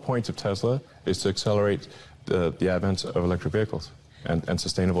 The whole point of Tesla is to accelerate the advent of electric vehicles and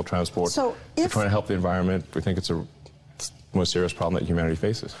sustainable transport. So we're trying to help the environment. We think it's the most serious problem that humanity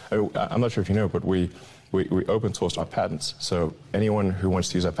faces. I'm not sure if you know, but we open sourced our patents, so anyone who wants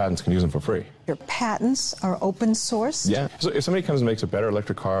to use our patents can use them for free. Your patents are open source? Yeah. So if somebody comes and makes a better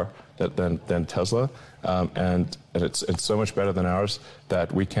electric car than Tesla, and it's so much better than ours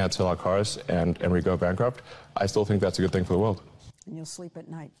that we can't sell our cars and we go bankrupt, I still think that's a good thing for the world. And you'll sleep at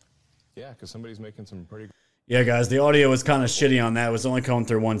night. Yeah, because somebody's making some pretty... Yeah, guys, the audio was kind of shitty on that. It was only coming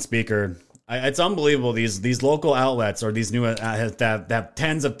through one speaker. It's unbelievable. These local outlets or these new that have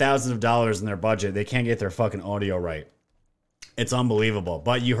tens of thousands of dollars in their budget, they can't get their fucking audio right. It's unbelievable.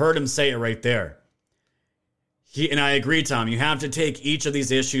 But you heard him say it right there. And I agree, Tom. You have to take each of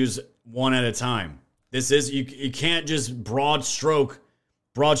these issues one at a time. This is you can't just broad stroke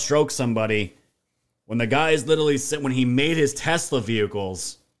somebody when the guy is literally when he made his Tesla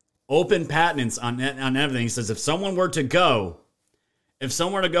vehicles, open patents on everything. He says if someone were to go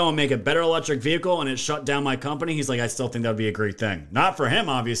and make a better electric vehicle and it shut down my company, he's like, I still think that would be a great thing. Not for him,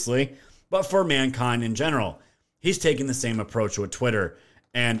 obviously, but for mankind in general. He's taking the same approach with Twitter.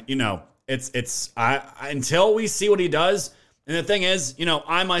 And, it's until we see what he does. And the thing is,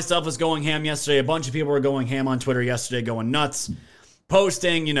 I myself was going ham yesterday. A bunch of people were going ham on Twitter yesterday, going nuts,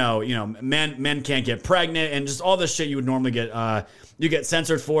 posting, men can't get pregnant and just all this shit you would normally get, you get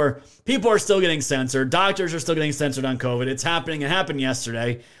censored for. People are still getting censored. Doctors are still getting censored on COVID. It's happening. It happened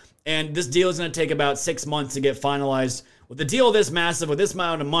yesterday. And this deal is going to take about 6 months to get finalized. With the deal this massive, with this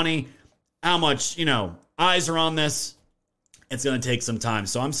amount of money, how much, eyes are on this, it's going to take some time.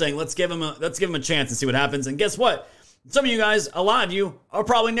 So I'm saying let's give him a chance and see what happens. And guess what? Some of you guys, a lot of you, are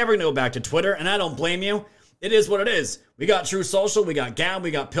probably never going to go back to Twitter, and I don't blame you. It is what it is. We got True Social, we got Gab,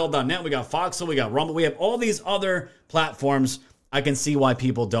 we got Pill.net, we got Foxhole, we got Rumble. We have all these other platforms. I can see why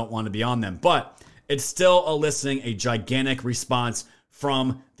people don't want to be on them. But it's still eliciting a gigantic response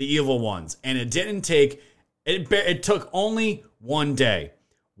from the evil ones. And it didn't take, it took only one day.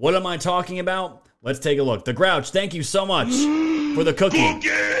 What am I talking about? Let's take a look. The Grouch, thank you so much for the cookie.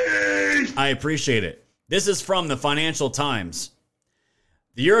 I appreciate it. This is from the Financial Times.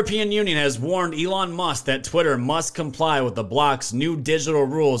 The European Union has warned Elon Musk that Twitter must comply with the bloc's new digital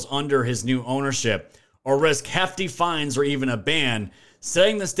rules under his new ownership, or risk hefty fines or even a ban,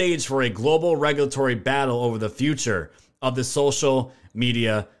 setting the stage for a global regulatory battle over the future of the social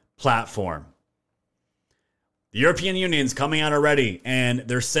media platform. The European Union's coming out already, and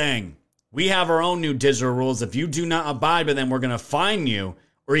they're saying, we have our own new digital rules. If you do not abide by them, we're going to fine you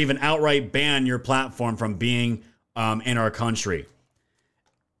or even outright ban your platform from being in our country. It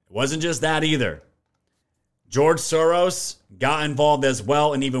wasn't just that either. George Soros got involved as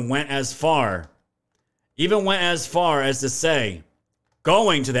well and even went as far as to say,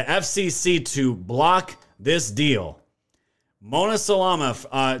 going to the FCC to block this deal. Mona Salama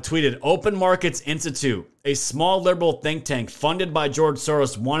tweeted, Open Markets Institute, a small liberal think tank funded by George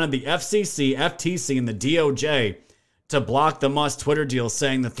Soros, wanted the FCC, FTC, and the DOJ to block the Musk Twitter deal,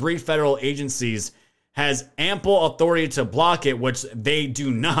 saying the three federal agencies has ample authority to block it, which they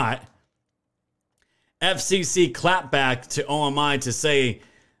do not. FCC clapped back to OMI to say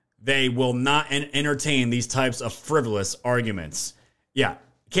they will not entertain these types of frivolous arguments. Yeah,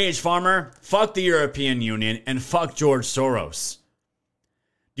 Cage Farmer, fuck the European Union and fuck George Soros.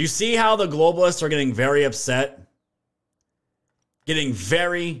 Do you see how the globalists are getting very upset? Getting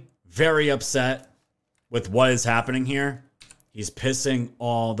very, very upset with what is happening here? He's pissing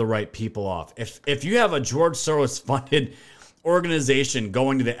all the right people off. If you have a George Soros-funded organization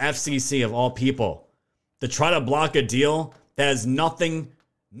going to the FCC of all people to try to block a deal that has nothing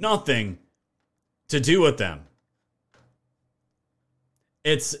to do with them,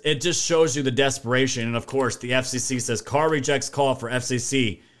 it just shows you the desperation. And of course, the FCC says Carr rejects call for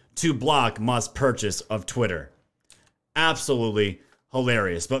FCC to block Musk's purchase of Twitter. Absolutely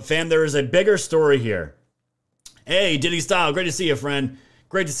hilarious. But fam, there is a bigger story here. Hey, Diddy Style, great to see you, friend.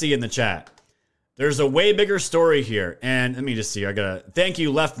 Great to see you in the chat. There's a way bigger story here. And let me just see. I gotta thank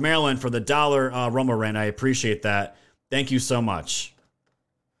you, Left Maryland, for the $1 Rumble Rant. I appreciate that. Thank you so much.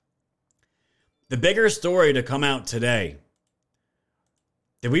 The bigger story to come out today.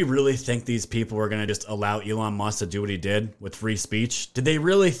 Did we really think these people were going to just allow Elon Musk to do what he did with free speech? Did they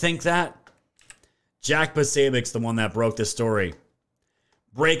really think that? Jack Pasabik's the one that broke this story.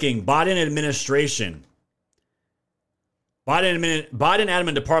 Breaking, Biden administration. Biden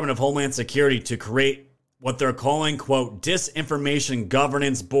adamant Department of Homeland Security to create what they're calling, quote, Disinformation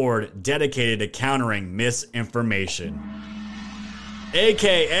Governance Board dedicated to countering misinformation.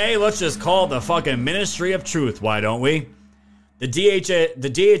 AKA, let's just call it the fucking Ministry of Truth, why don't we? The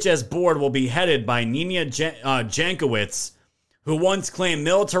DHS board will be headed by Nina Jankowicz, who once claimed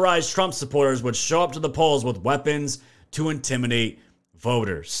militarized Trump supporters would show up to the polls with weapons to intimidate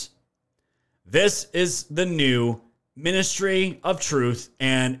voters. This is the new Ministry of Truth,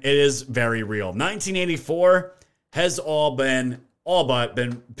 and it is very real. 1984 has all but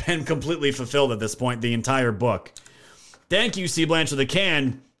been completely fulfilled at this point, the entire book. Thank you, C. Blanche of the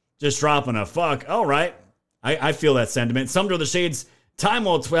Can, just dropping a fuck. All right. I feel that sentiment. Summer of the Shades, Time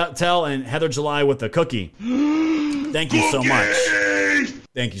Will Tell, and Heather July with the cookie. Thank you so much.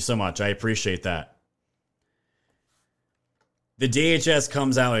 Thank you so much. I appreciate that. The DHS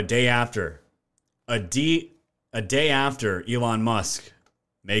comes out a day after Elon Musk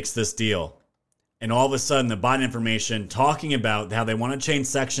makes this deal. And all of a sudden, the Biden information talking about how they want to change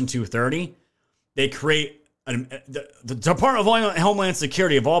Section 230, they create the Department of Homeland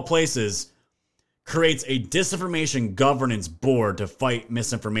Security, of all places, creates a disinformation governance board to fight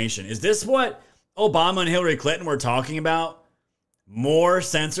misinformation. Is this what Obama and Hillary Clinton were talking about? More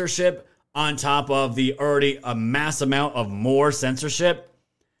censorship on top of the already a mass amount of more censorship?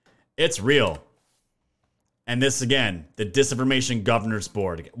 It's real. And this, again, the Disinformation Governance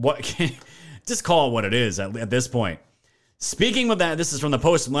Board. What? Just call it what it is at this point. Speaking with that, this is from the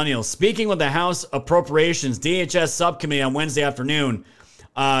Post-Millennial. Speaking with the House Appropriations DHS Subcommittee on Wednesday afternoon,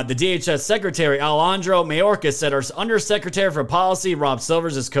 the DHS Secretary Alejandro Mayorkas said our Undersecretary for Policy, Rob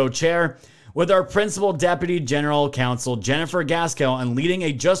Silvers, is co-chair with our Principal Deputy General Counsel, Jennifer Gaskell, and leading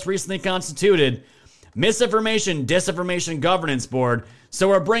a just recently constituted Disinformation Governance Board. So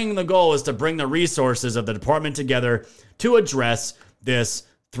we're bringing the goal is to bring the resources of the department together to address this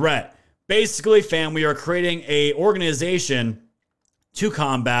threat. Basically, fam, we are creating a organization to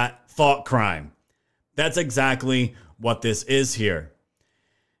combat thought crime. That's exactly what this is here.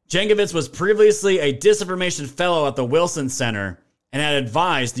 Jankowicz was previously a disinformation fellow at the Wilson Center and had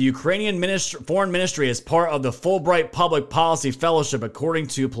advised the Ukrainian Foreign Ministry as part of the Fulbright Public Policy Fellowship, according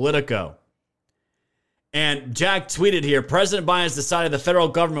to Politico. And Jack tweeted here, President Biden has decided the federal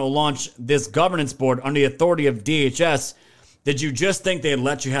government will launch this governance board under the authority of DHS Did you just think they'd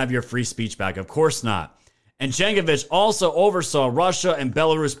let you have your free speech back? Of course not. And Jankovic also oversaw Russia and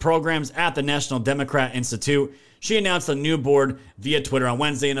Belarus programs at the National Democrat Institute. She announced a new board via Twitter on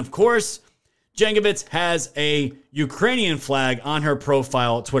Wednesday. And of course, Jankovic has a Ukrainian flag on her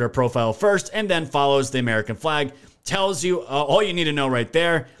profile, Twitter profile first, and then follows the American flag. Tells you all you need to know right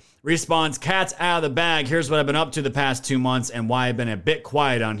there. Responds, cat's out of the bag. Here's what I've been up to the past 2 months and why I've been a bit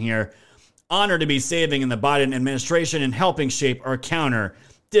quiet on here. Honored to be saving in the Biden administration and helping shape our counter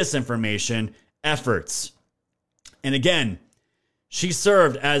disinformation efforts. And again, she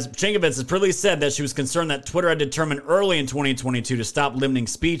served as Jankovic has previously said that she was concerned that Twitter had determined early in 2022 to stop limiting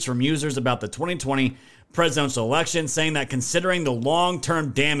speech from users about the 2020 presidential election, saying that considering the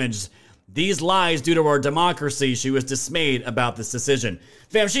long-term damage these lies do to our democracy, she was dismayed about this decision.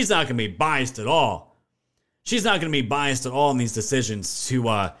 Fam, she's not going to be biased at all. She's not going to be biased at all in these decisions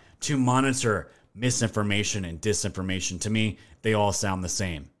to monitor misinformation and disinformation. To me, they all sound the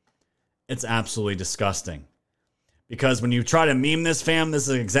same. It's absolutely disgusting. Because when you try to meme this, fam, this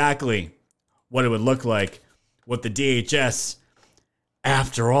is exactly what it would look like with the DHS.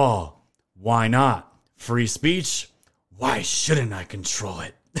 After all, why not? Free speech? Why shouldn't I control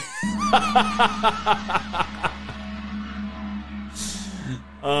it?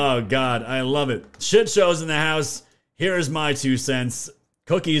 Oh, God, I love it. Shit shows in the house. Here's my 2 cents.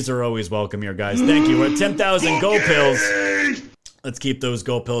 Cookies are always welcome here, guys. Thank you. We're at 10,000 Go Pills. Let's keep those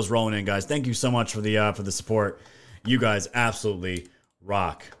Go Pills rolling in, guys. Thank you so much for the support. You guys absolutely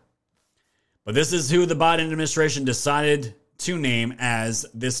rock. But this is who the Biden administration decided to name as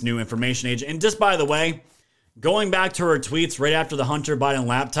this new information agent. And just by the way, going back to her tweets right after the Hunter Biden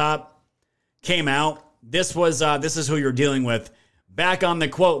laptop came out, this is who you're dealing with. Back on the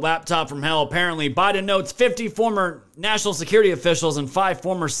quote, laptop from hell. Apparently, Biden notes 50 former national security officials and 5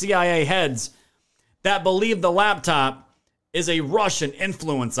 former CIA heads that believe the laptop is a Russian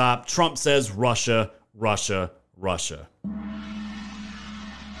influence op. Trump says Russia, Russia, Russia.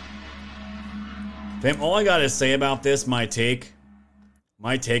 Fam, all I gotta say about this, my take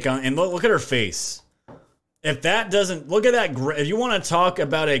on, and look at her face. If that doesn't, look at that, if you want to talk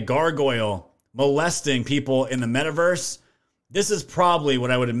about a gargoyle molesting people in the metaverse, this is probably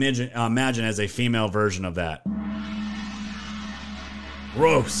what I would imagine as a female version of that.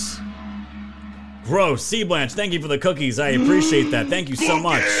 Gross. Gross. Sea Blanche, thank you for the cookies. I appreciate that. Thank you so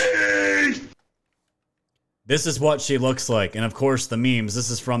much. This is what she looks like. And of course, the memes. This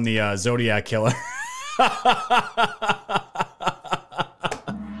is from the Zodiac Killer.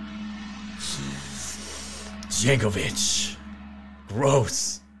 Jankovic.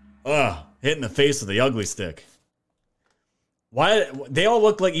 Gross. Ugh. Hit in the face with the ugly stick. Why? They all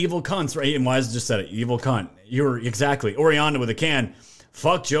look like evil cunts, right? And Wise just said it. Evil cunt. You were exactly. Oriana with a can.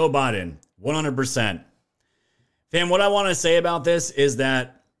 Fuck Joe Biden. 100%. Fam, what I want to say about this is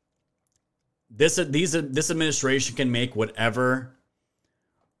that this administration can make whatever.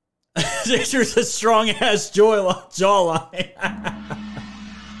 There's a strong-ass jawline.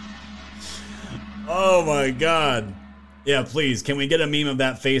 Oh, my God. Yeah, please. Can we get a meme of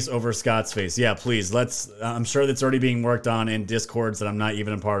that face over Scott's face? Yeah, please. I'm sure that's already being worked on in Discords that I'm not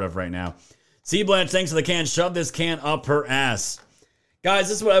even a part of right now. Sea Blanche, thanks for the can. Shove this can up her ass. Guys,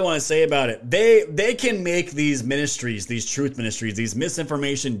 this is what I want to say about it. They can make these ministries, these truth ministries, these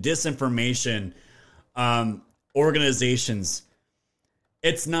misinformation, disinformation organizations.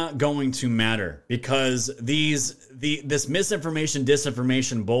 It's not going to matter because this misinformation,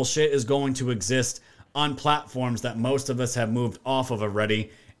 disinformation bullshit is going to exist on platforms that most of us have moved off of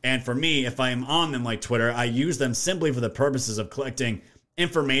already. And for me, if I am on them like Twitter, I use them simply for the purposes of collecting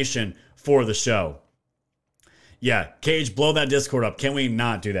information for the show. Yeah, Cage, blow that Discord up. Can we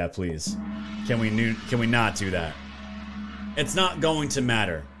not do that, please? Can we not do that? It's not going to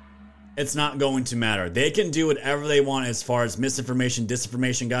matter. It's not going to matter. They can do whatever they want as far as misinformation,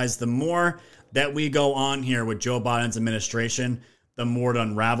 disinformation, guys. The more that we go on here with Joe Biden's administration, the more it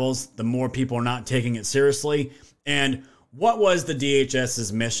unravels, the more people are not taking it seriously. And what was the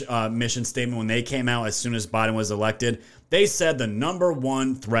DHS's mission statement when they came out as soon as Biden was elected? They said the number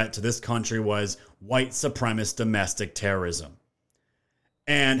one threat to this country was white supremacist domestic terrorism.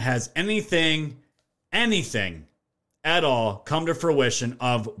 And has anything at all come to fruition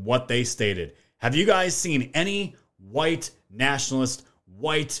of what they stated? Have you guys seen any white nationalist,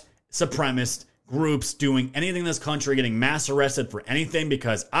 white supremacist groups doing anything in this country, getting mass arrested for anything?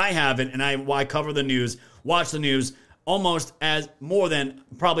 Because I haven't, and I cover the news, watch the news almost as more than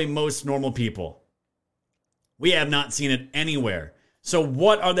probably most normal people. We have not seen it anywhere. So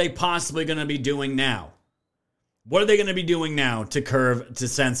what are they possibly going to be doing now? What are they going to be doing now to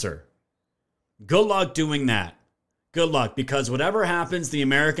censor? Good luck doing that. Good luck, because whatever happens, the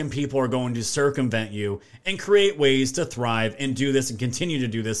American people are going to circumvent you and create ways to thrive and do this and continue to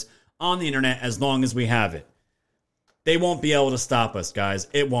do this on the internet as long as we have it. They won't be able to stop us, guys.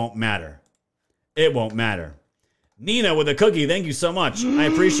 It won't matter. It won't matter. Nina with a cookie, thank you so much. I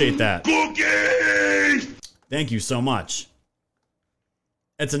appreciate that. Cookie! Thank you so much.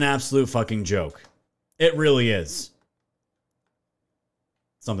 It's an absolute fucking joke. It really is.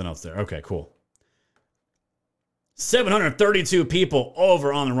 Something else there. Okay, cool. 732 people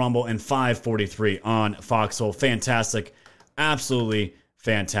over on the Rumble and 543 on Foxhole. Fantastic. Absolutely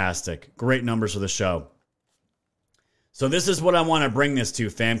fantastic. Great numbers for the show. So this is what I want to bring this to,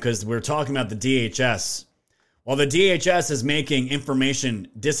 fam, because we're talking about the DHS. While the DHS is making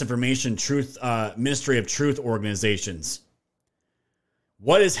disinformation, truth, Ministry of Truth organizations,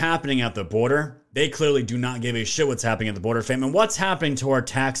 what is happening at the border? They clearly do not give a shit what's happening at the border, fam. And what's happening to our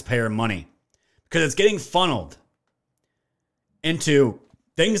taxpayer money? Because it's getting funneled into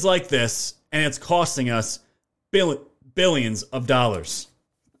things like this, and it's costing us billions of dollars.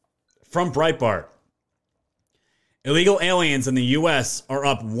 From Breitbart, illegal aliens in the U.S. are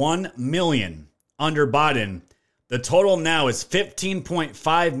up 1 million under Biden. The total now is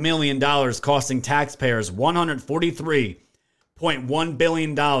 $15.5 million, costing taxpayers $143.1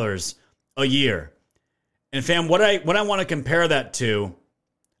 billion a year. And fam, what I want to compare that to,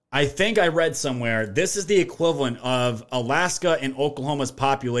 I think I read somewhere, this is the equivalent of Alaska and Oklahoma's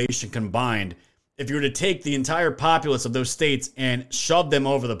population combined. If you were to take the entire populace of those states and shove them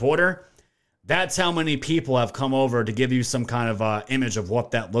over the border, that's how many people have come over, to give you some kind of image of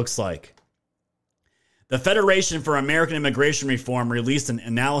what that looks like. The Federation for American Immigration Reform released an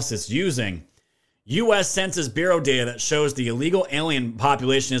analysis using U.S. Census Bureau data that shows the illegal alien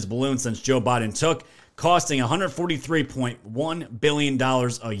population has ballooned since Joe Biden took, costing $143.1 billion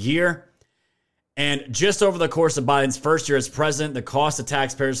a year. And just over the course of Biden's first year as president, the cost to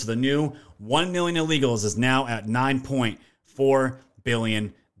taxpayers for the new 1 million illegals is now at $9.4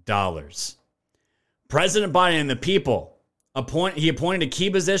 billion. President Biden and the people, he appointed key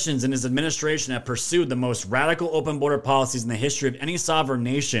positions in his administration that pursued the most radical open border policies in the history of any sovereign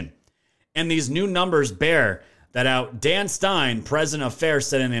nation. And these new numbers bear that out. Dan Stein, president of FAIR,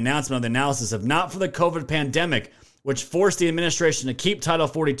 said in the announcement of the analysis, if not for the COVID pandemic, which forced the administration to keep Title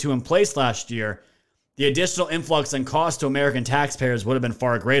 42 in place last year, the additional influx and cost to American taxpayers would have been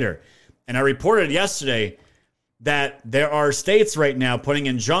far greater. And I reported yesterday that there are states right now putting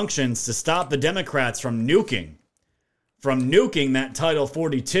injunctions to stop the Democrats from nuking that Title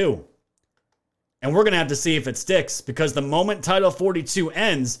 42. And we're going to have to see if it sticks, because the moment Title 42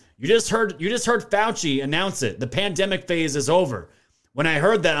 ends, you just heard Fauci announce it. The pandemic phase is over. When I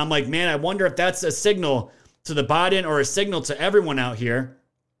heard that, I'm like, man, I wonder if that's a signal to the Biden or a signal to everyone out here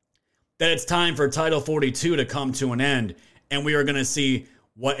that it's time for Title 42 to come to an end. And we are going to see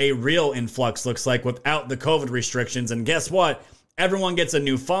what a real influx looks like without the COVID restrictions. And guess what? Everyone gets a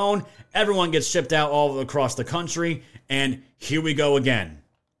new phone. Everyone gets shipped out all across the country. And here we go again.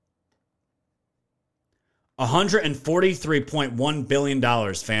 $143.1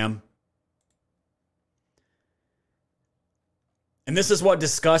 billion, fam. And this is what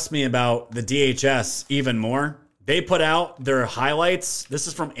disgusts me about the DHS even more. They put out their highlights. This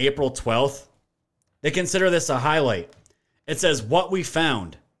is from April 12th. They consider this a highlight. It says, what we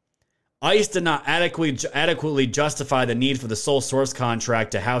found. ICE did not adequately justify the need for the sole source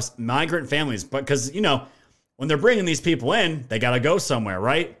contract to house migrant families. But because, when they're bringing these people in, they got to go somewhere,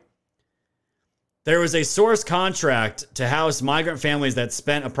 right? There was a source contract to house migrant families that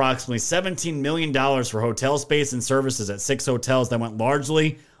spent approximately $17 million for hotel space and services at 6 hotels that went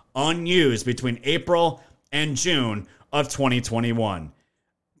largely unused between April and June of 2021.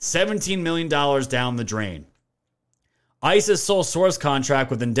 $17 million down the drain. ICE's sole source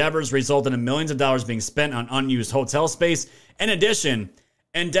contract with Endeavors resulted in millions of dollars being spent on unused hotel space. In addition,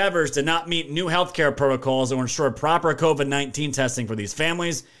 Endeavors did not meet new healthcare protocols or ensure proper COVID-19 testing for these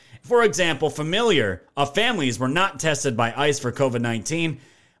families. For example, families were not tested by ICE for COVID-19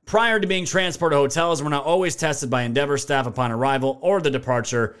 prior to being transported to hotels and were not always tested by Endeavor staff upon arrival or the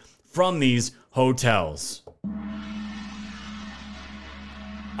departure from these hotels.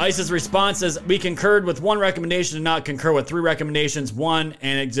 ICE's response is, we concurred with one recommendation and not concur with 3 recommendations. One,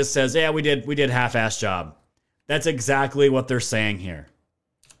 and it just says, yeah, we did half-ass job. That's exactly what they're saying here.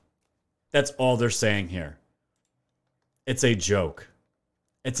 That's all they're saying here. It's a joke.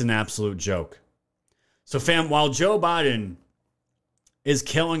 It's an absolute joke. So, fam, while Joe Biden is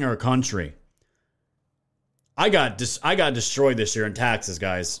killing our country, I got destroyed this year in taxes,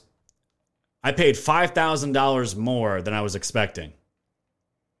 guys. I paid $5,000 more than I was expecting.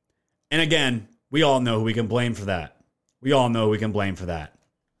 And again, we all know who we can blame for that. We all know who we can blame for that.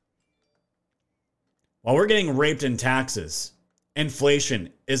 While we're getting raped in taxes,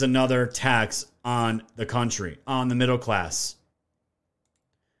 inflation is another tax on the country, on the middle class.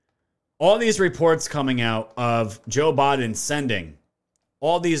 All these reports coming out of Joe Biden sending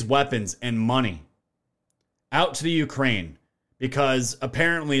all these weapons and money out to the Ukraine because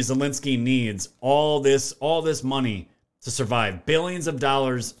apparently Zelensky needs all this money to survive. Billions of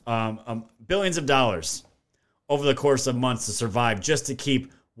dollars over the course of months to survive, just to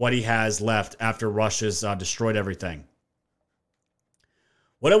keep what he has left after Russia's destroyed everything.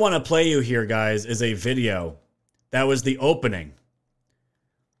 What I want to play you here, guys, is a video that was the opening.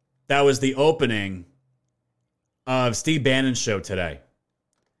 That was the opening of Steve Bannon's show today.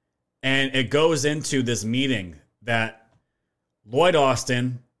 And it goes into this meeting that Lloyd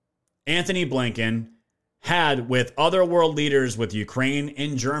Austin, Anthony Blinken had with other world leaders, with Ukraine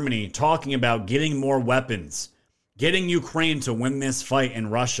and Germany, talking about getting more weapons, getting Ukraine to win this fight in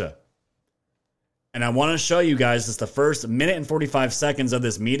Russia. And I want to show you guys just the first minute and 45 seconds of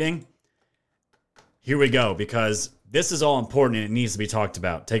this meeting. Here we go, because this is all important and it needs to be talked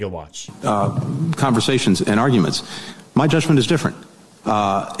about. Take a watch. Conversations and arguments. My judgment is different.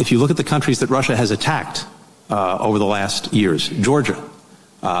 If you look at the countries that Russia has attacked over the last years, Georgia,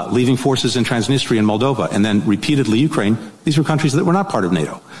 leaving forces in Transnistria and Moldova, and then repeatedly Ukraine, these were countries that were not part of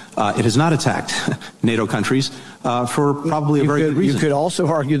NATO. It has not attacked NATO countries for probably a very good reason. You could also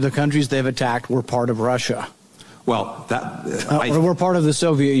argue the countries they've attacked were part of Russia. Well, we're part of the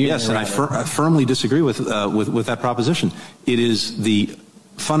Soviet Union. Yes, and I firmly disagree with that proposition. It is the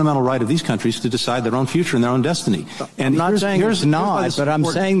fundamental right of these countries to decide their own future and their own destiny. And I'm not saying it's not, but I'm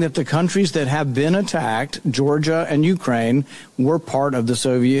saying that the countries that have been attacked, Georgia and Ukraine, were part of the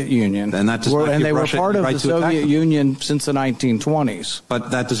Soviet Union. And that does not give they were Russia part the of right the to attack Soviet them. Union since the 1920s. But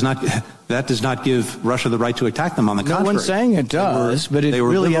that does not give Russia the right to attack them. On the contrary, no one's saying it does, but it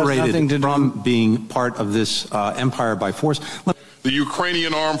really has nothing to do from being part of this empire by force. The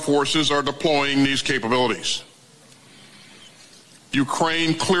Ukrainian armed forces are deploying these capabilities.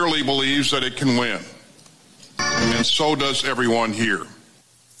 Ukraine clearly believes that it can win, and so does everyone here.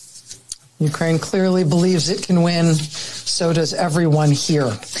 Ukraine clearly believes it can win. So does everyone here.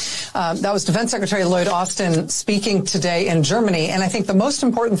 That was Defense Secretary Lloyd Austin speaking today in Germany. And I think the most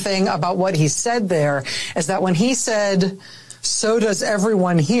important thing about what he said there is that when he said, so does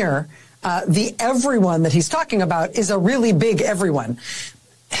everyone here, the everyone that he's talking about is a really big everyone.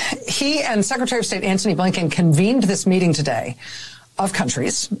 He and Secretary of State Antony Blinken convened this meeting today of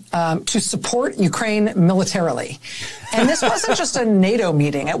countries to support Ukraine militarily. And this wasn't just a NATO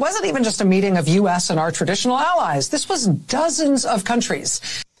meeting. It wasn't even just a meeting of U.S. and our traditional allies. This was dozens of countries.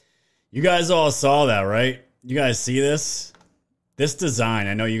 You guys all saw that, right? You guys see this? This design,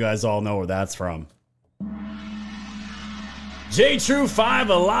 I know you guys all know where that's from. J-True5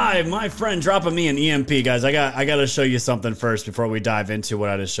 Alive, my friend, dropping me an EMP. Guys, I got to show you something first before we dive into what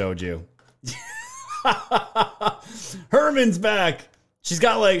I just showed you. Herman's back. She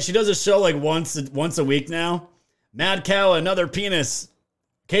does a show like once a week now. Mad Cow, another penis.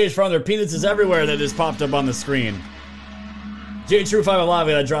 Cage Front, there are penises everywhere that just popped up on the screen. J-True5 Alive,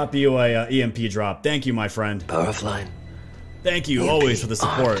 I gotta drop you a EMP drop. Thank you, my friend. Power offline. Thank you EMP always for the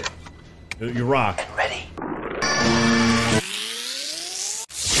support. You rock. And ready.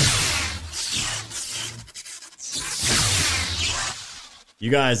 You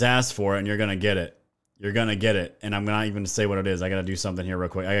guys asked for it, and you're gonna get it. You're gonna get it, and I'm not even gonna say what it is. I gotta do something here real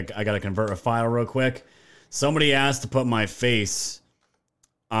quick. I gotta convert a file real quick. Somebody asked to put my face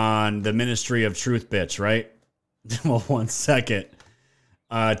on the Ministry of Truth bitch, right? Well, 1 second.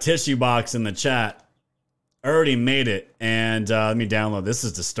 Tissue box in the chat. I already made it, and let me download. This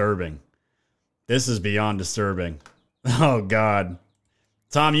is disturbing. This is beyond disturbing. Oh God,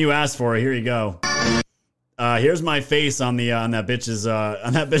 Tom, you asked for it. Here you go. Here's my face on the on that bitch's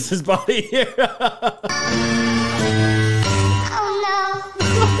body here.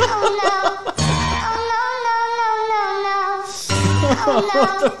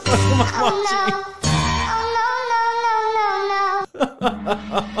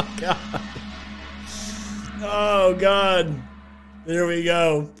 Oh God. There we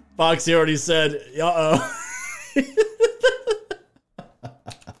go. Foxy already said, uh-oh.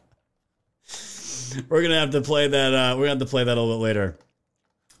 We're gonna have to play that. We're gonna have to play that a little bit later.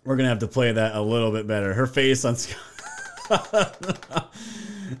 We're gonna have to play that a little bit better. Her face on.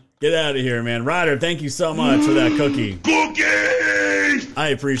 Get out of here, man. Ryder, thank you so much for that cookie. Cookie! I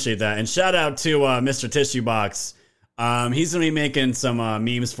appreciate that. And shout out to Mr. Tissue Box. He's gonna be making some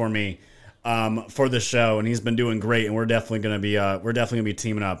memes for me. for the show, and he's been doing great. And we're definitely gonna be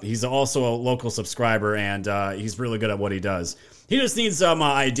teaming up. He's also a local subscriber, and he's really good at what he does. He just needs some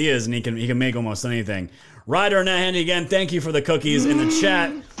ideas, and he can make almost anything. Ryder Net Handy again, thank you for the cookies. And the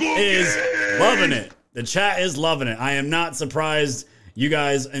chat is loving it. The chat is loving it. I am not surprised you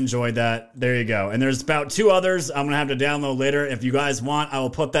guys enjoyed that. There you go. And there's about 2 others I'm going to have to download later. If you guys want, I will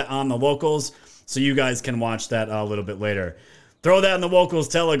put that on the Locals so you guys can watch that a little bit later. Throw that in the Locals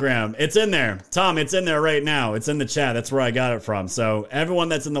Telegram. It's in there. Tom, it's in there right now. It's in the chat. That's where I got it from. So everyone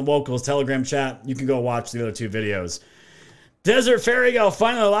that's in the Locals Telegram chat, you can go watch the other 2 videos. Desert Fairy Go,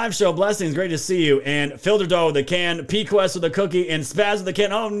 finally a live show. Blessings, great to see you. And Filter Dough with a can, P-Quest with a cookie, and Spaz with a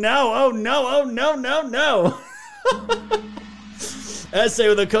can. Oh no, no. Essay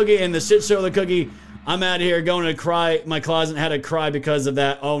with a cookie and the shit show with a cookie. I'm out of here going to cry. My closet had to cry because of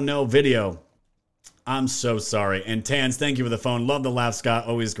that oh no video. I'm so sorry. And Tans, thank you for the phone. Love the laugh, Scott.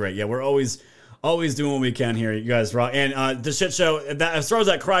 Always great. Yeah, we're always doing what we can here. You guys rock. And the shit show, as far as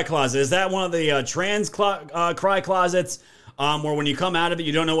that cry closet, is that one of the trans cry closets? Where when you come out of it,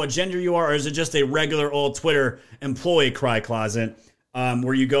 you don't know what gender you are, or is it just a regular old Twitter employee cry closet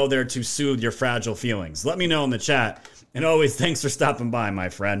where you go there to soothe your fragile feelings? Let me know in the chat. And always, thanks for stopping by, my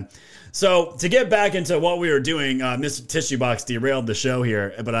friend. So to get back into what we were doing, Mr. Tissue Box derailed the show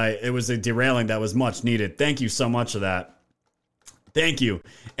here, but it was a derailing that was much needed. Thank you so much for that. Thank you.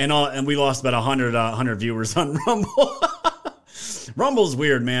 And we lost about 100 viewers on Rumble. Rumble's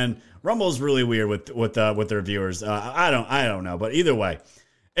weird, man. Rumble's really weird with their viewers. I don't know, but either way,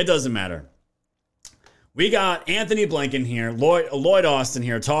 it doesn't matter. We got Anthony Blinken here, Lloyd Austin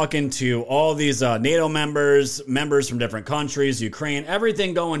here, talking to all these NATO members from different countries, Ukraine,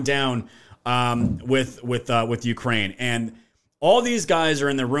 everything going down with Ukraine, and all these guys are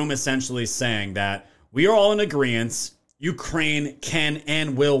in the room essentially saying that we are all in agreement. Ukraine can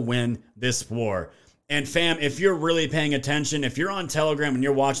and will win this war. And fam, if you're really paying attention, if you're on Telegram and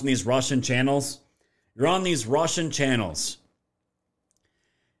you're watching these Russian channels, you're on these Russian channels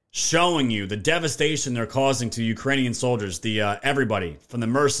showing you the devastation they're causing to Ukrainian soldiers, everybody from the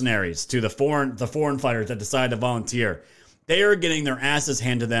mercenaries to the foreign fighters that decide to volunteer. They are getting their asses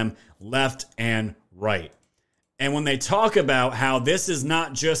handed to them left and right. And when they talk about how this is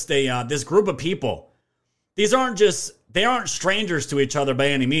not just this group of people, they aren't strangers to each other by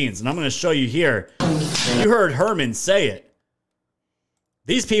any means. And I'm going to show you here. You heard Herman say it.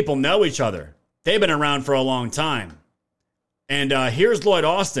 These people know each other. They've been around for a long time. And here's Lloyd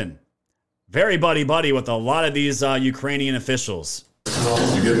Austin. Very buddy-buddy with a lot of these Ukrainian officials.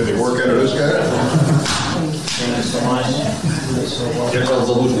 You get any work out of this guy? Thank you so much.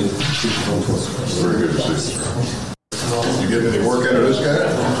 Very good to see. You get any work out of this guy?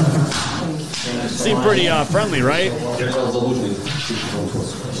 Seem pretty friendly, right?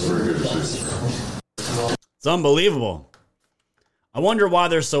 It's unbelievable. I wonder why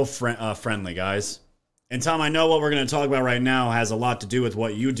they're so friendly, guys. And Tom, I know what we're going to talk about right now has a lot to do with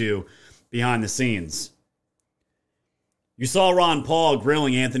what you do behind the scenes. You saw Ron Paul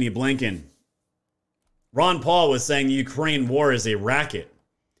grilling Anthony Blinken. Ron Paul was saying the Ukraine war is a racket.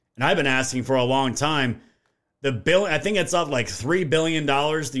 And I've been asking for a long time. I think it's up like $3 billion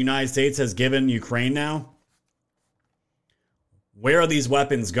the United States has given Ukraine now. Where are these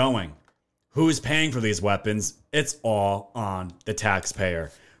weapons going? Who's paying for these weapons? It's all on the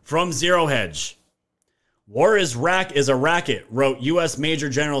taxpayer. From Zero Hedge. War is a racket, wrote U.S. Major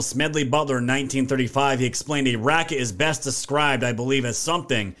General Smedley Butler in 1935. He explained a racket is best described, I believe, as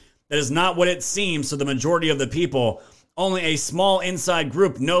something that is not what it seems to the majority of the people. Only a small inside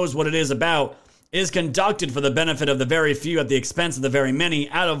group knows what it is about. It is conducted for the benefit of the very few at the expense of the very many.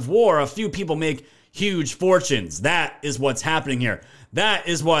 Out of war, a few people make huge fortunes. That is what's happening here. That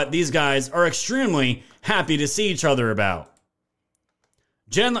is what these guys are extremely happy to see each other about.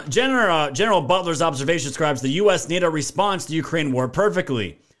 General Butler's observation describes the U.S. NATO response to the Ukraine war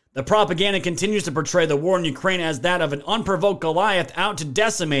perfectly. The propaganda continues to portray the war in Ukraine as that of an unprovoked Goliath out to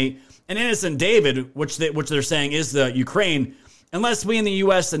decimate an innocent David, which they're saying is the Ukraine, unless we in the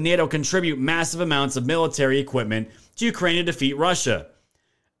U.S. and NATO contribute massive amounts of military equipment to Ukraine to defeat Russia.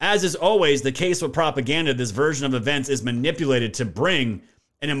 As is always the case with propaganda, this version of events is manipulated to bring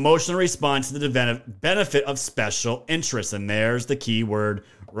an emotional response to the benefit of special interests. And there's the key word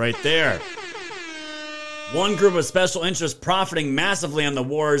right there. One group of special interests profiting massively on the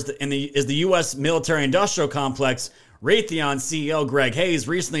wars is the U.S. military-industrial complex. Raytheon CEO Greg Hayes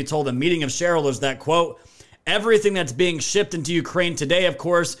recently told a meeting of shareholders that, quote, everything that's being shipped into Ukraine today, of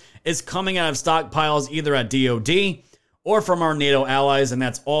course, is coming out of stockpiles either at DOD or from our NATO allies, and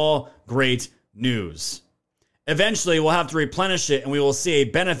that's all great news. Eventually, we'll have to replenish it and we will see a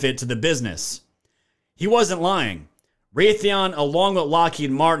benefit to the business. He wasn't lying. Raytheon, along with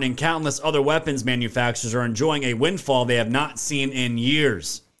Lockheed Martin and countless other weapons manufacturers, are enjoying a windfall they have not seen in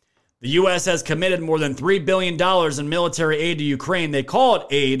years. The U.S. has committed more than $3 billion in military aid to Ukraine. They call it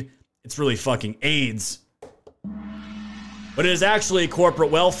aid. It's really fucking AIDS. But it is actually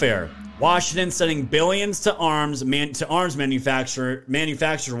corporate welfare. Washington sending billions to arms manufacturer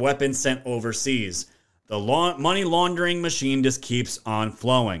weapons sent overseas. The money laundering machine just keeps on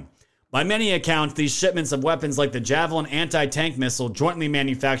flowing. By many accounts, these shipments of weapons like the Javelin anti-tank missile jointly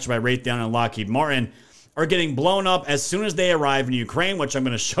manufactured by Raytheon and Lockheed Martin are getting blown up as soon as they arrive in Ukraine, which I'm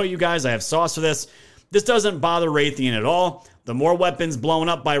going to show you guys. I have sauce for this. This doesn't bother Raytheon at all. The more weapons blown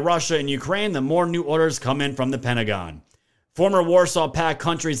up by Russia and Ukraine, the more new orders come in from the Pentagon. Former Warsaw Pact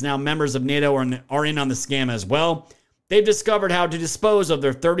countries, now members of NATO, are in on the scam as well. They've discovered how to dispose of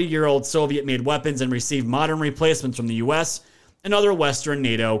their 30-year-old Soviet-made weapons and receive modern replacements from the U.S. and other Western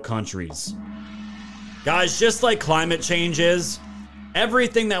NATO countries. Guys, just like climate change is,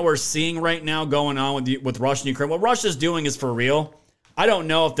 everything that we're seeing right now going on with Russia and Ukraine, what Russia's doing is for real. I don't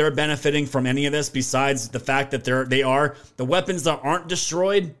know if they're benefiting from any of this besides the fact that the weapons that aren't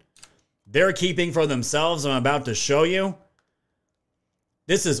destroyed, they're keeping for themselves. I'm about to show you.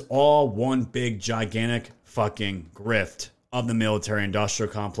 This is all one big, gigantic fucking grift of the military-industrial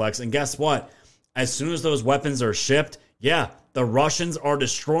complex. And guess what? As soon as those weapons are shipped, yeah, the Russians are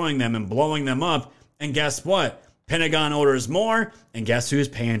destroying them and blowing them up. And guess what? Pentagon orders more. And guess who's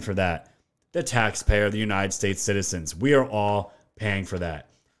paying for that? The taxpayer, the United States citizens. We are all paying for that.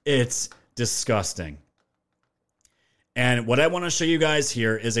 It's disgusting. And what I want to show you guys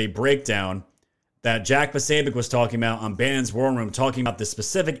here is a breakdown that Jack Posobiec was talking about on Bannon's War Room, talking about the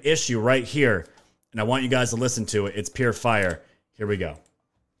specific issue right here. And I want you guys to listen to it. It's pure fire. Here we go.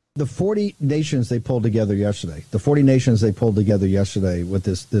 The 40 nations they pulled together yesterday, with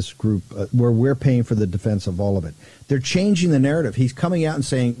this group where we're paying for the defense of all of it. They're changing the narrative. He's coming out and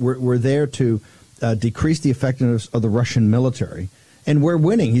saying we're there to decrease the effectiveness of the Russian military, and we're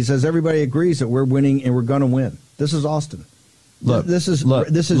winning. He says everybody agrees that we're winning and we're going to win. This is Austin. This is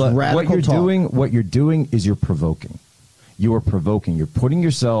radical What you're doing is you're provoking. You are provoking. You're putting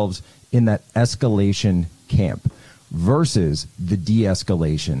yourselves in that escalation camp versus the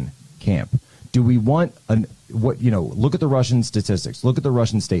de-escalation camp. Do we want look at the Russian statistics. Look at the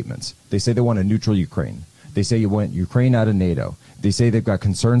Russian statements. They say they want a neutral Ukraine. They say you want Ukraine out of NATO. They say they've got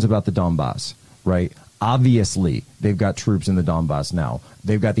concerns about the Donbass, right? Obviously, they've got troops in the Donbass now.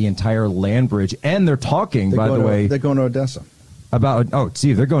 They've got the entire land bridge, and they're talking, by the way. They're going to Odessa.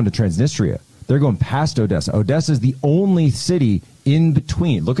 They're going to Transnistria. They're going past Odessa. Odessa is the only city in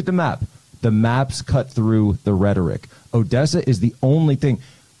between. Look at the map. The maps cut through the rhetoric. Odessa is the only thing.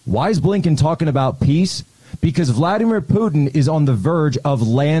 Why is Blinken talking about peace? Because Vladimir Putin is on the verge of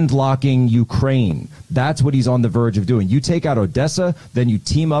landlocking Ukraine. That's what he's on the verge of doing. You take out Odessa, then you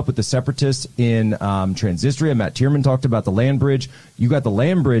team up with the separatists in Transnistria. Matt Tierman talked about the land bridge. You got the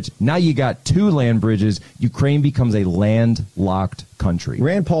land bridge. Now you got two land bridges. Ukraine becomes a landlocked country.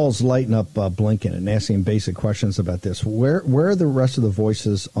 Rand Paul's lighting up Blinken and asking basic questions about this. Where are the rest of the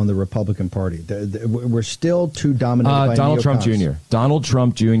voices on the Republican Party? We're still too dominated by Donald Trump Jr. Donald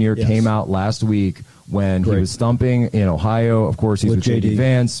Trump Jr. Yes. came out last week when he was stumping in Ohio. Of course, he's with J.D.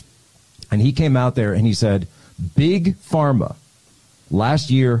 Vance. And he came out there and he said, Big Pharma last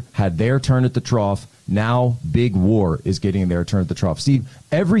year had their turn at the trough. Now Big War is getting their turn at the trough. Steve,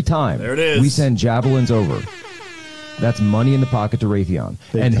 every time we send javelins over, that's money in the pocket to Raytheon.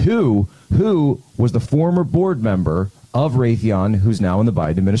 And who was the former board member of Raytheon who's now in the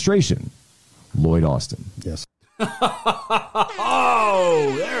Biden administration? Lloyd Austin. Yes.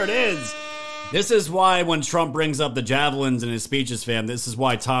 Oh, there it is. This is why when Trump brings up the javelins in his speeches, fam, this is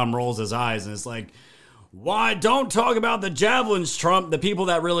why Tom rolls his eyes. And it's like, why don't talk about the javelins, Trump? The people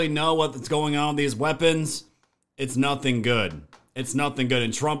that really know what's going on with these weapons, it's nothing good. It's nothing good.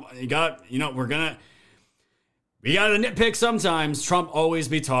 And Trump, we got to nitpick sometimes. Trump always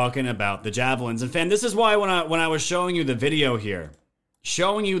be talking about the javelins. And fam, this is why when I was showing you the video here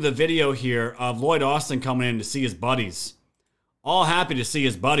of Lloyd Austin coming in to see his buddies, all happy to see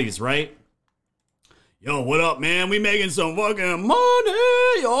his buddies, right? Yo, what up, man? We making some fucking money.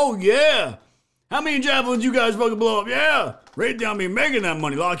 Oh, yeah. How many javelins you guys fucking blow up? Yeah. Raytheon be making that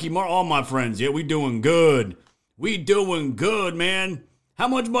money. Lockheed Martin, all my friends. Yeah, we doing good. We doing good, man. How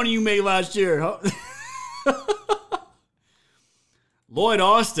much money you made last year? Lloyd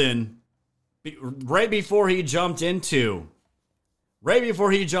Austin, right before he jumped into the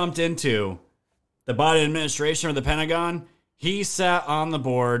Biden administration or the Pentagon, he sat on the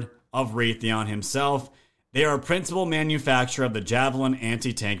board of Raytheon himself, They are a principal manufacturer of the Javelin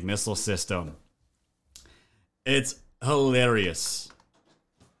anti-tank missile system. It's hilarious.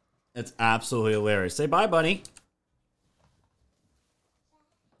 It's absolutely hilarious. Say bye, buddy.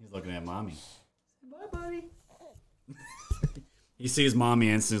 He's looking at mommy. Say bye, buddy. He sees mommy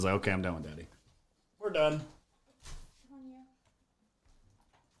and he's like, okay, I'm done with daddy. We're done.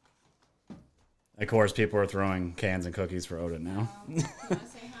 Of course, people are throwing cans and cookies for Odin now. You want to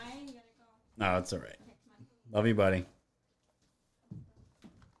say hi? You gotta go. No, it's all right. Love you, buddy.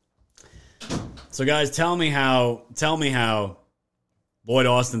 So, guys, tell me how Lloyd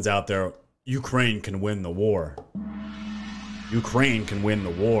Austin's out there. Ukraine can win the war. Ukraine can win the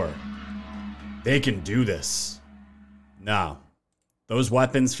war. They can do this. No. Those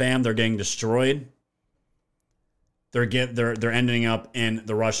weapons, fam, they're getting destroyed. They're ending up in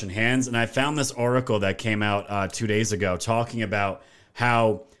the Russian hands. And I found this article that came out 2 days ago talking about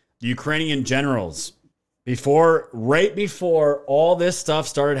how the Ukrainian generals, right before all this stuff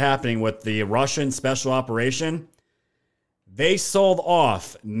started happening with the Russian special operation, they sold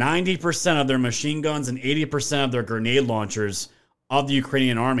off 90% of their machine guns and 80% of their grenade launchers of the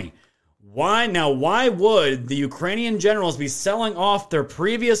Ukrainian army. Why would the Ukrainian generals be selling off their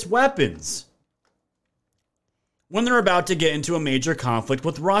previous weapons when they're about to get into a major conflict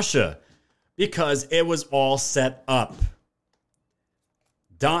with Russia? Because it was all set up.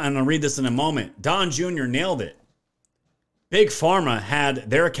 And I'll read this in a moment. Don Jr. nailed it. Big Pharma had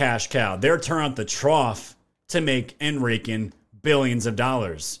their cash cow, their turn at the trough to make and rake in billions of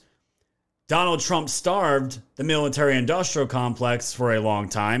dollars. Donald Trump starved the military-industrial complex for a long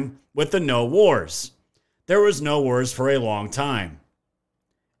time with the no wars. There was no wars for a long time.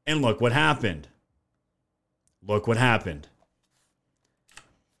 And look what happened. Look what happened.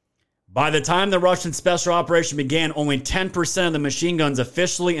 By the time the Russian special operation began, only 10% of the machine guns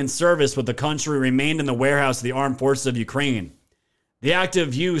officially in service with the country remained in the warehouse of the armed forces of Ukraine. The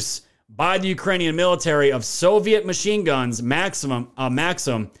active use by the Ukrainian military of Soviet machine guns, Maxim,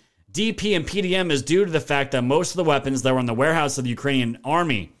 DP, and PDM is due to the fact that most of the weapons that were in the warehouse of the Ukrainian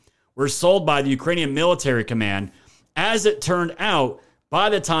army were sold by the Ukrainian military command. As it turned out, by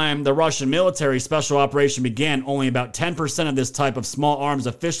the time the Russian military special operation began, only about 10% of this type of small arms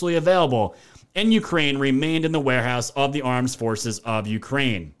officially available in Ukraine remained in the warehouse of the armed forces of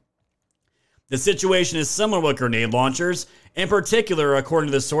Ukraine. The situation is similar with grenade launchers. In particular, according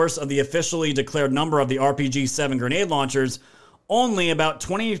to the source of the officially declared number of the RPG-7 grenade launchers, only about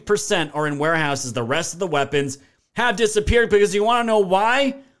 20% are in warehouses. The rest of the weapons have disappeared because you want to know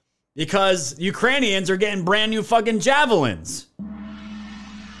why? Because Ukrainians are getting brand new fucking javelins.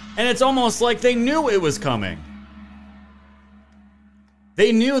 And it's almost like they knew it was coming.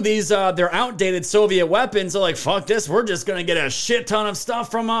 They knew these their outdated Soviet weapons are like, fuck this, we're just going to get a shit ton of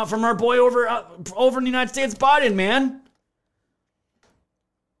stuff from our boy over in the United States, Biden, man.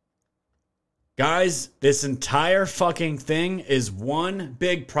 Guys, this entire fucking thing is one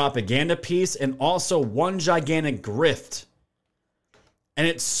big propaganda piece and also one gigantic grift. And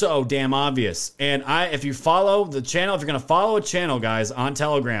it's so damn obvious. And if you follow the channel, if you're going to follow a channel, guys, on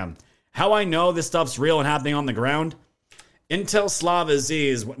Telegram, how I know this stuff's real and happening on the ground, Intel Slava Z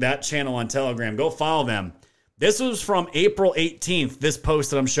is that channel on Telegram. Go follow them. This was from April 18th, this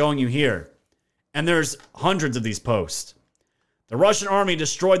post that I'm showing you here. And there's hundreds of these posts. The Russian army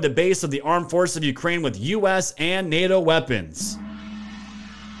destroyed the base of the armed forces of Ukraine with U.S. and NATO weapons.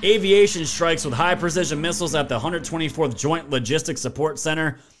 Aviation strikes with high-precision missiles at the 124th Joint Logistics Support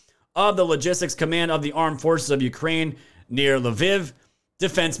Center of the Logistics Command of the Armed Forces of Ukraine near Lviv.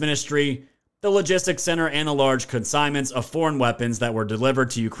 Defense Ministry, the Logistics Center, and the large consignments of foreign weapons that were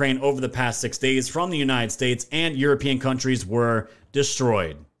delivered to Ukraine over the past 6 days from the United States and European countries were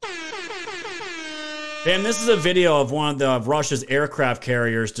destroyed. Fam, this is a video of one of Russia's aircraft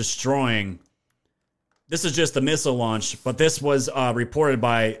carriers destroying. This is just the missile launch, but this was reported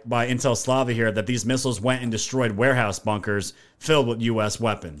by Intel Slava here that these missiles went and destroyed warehouse bunkers filled with U.S.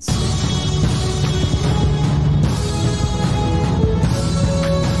 weapons.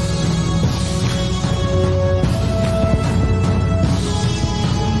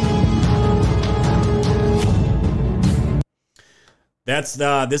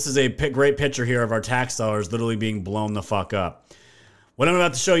 This is a great picture here of our tax dollars literally being blown the fuck up. What I'm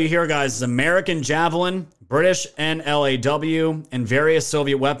about to show you here, guys, is American Javelin, British NLAW, and various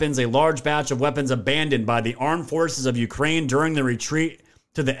Soviet weapons. A large batch of weapons abandoned by the armed forces of Ukraine during the retreat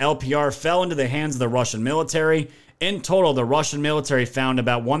to the LPR fell into the hands of the Russian military. In total, the Russian military found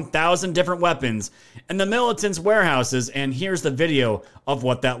about 1,000 different weapons in the militants' warehouses. And here's the video of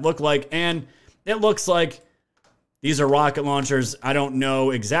what that looked like. And it looks like these are rocket launchers. I don't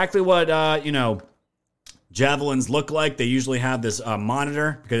know exactly what, javelins look like. They usually have this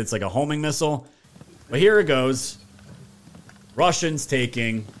monitor because it's like a homing missile. But here it goes. Russians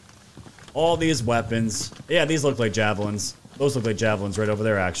taking all these weapons. Yeah, these look like javelins. Those look like javelins right over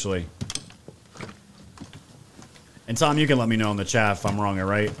there, actually. And Tom, you can let me know in the chat if I'm wrong or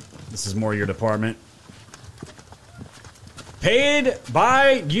right. This is more your department. Paid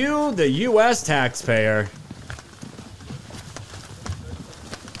by you, the U.S. taxpayer.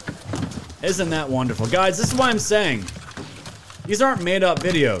 Isn't that wonderful? Guys, this is why I'm saying these aren't made up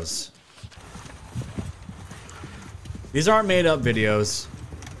videos. These aren't made up videos.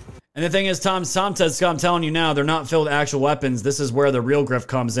 And the thing is, Tom says, I'm telling you now, they're not filled with actual weapons. This is where the real grift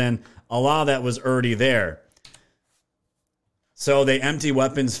comes in. A lot of that was already there. So they empty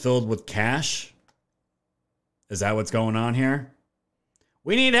weapons filled with cash? Is that what's going on here?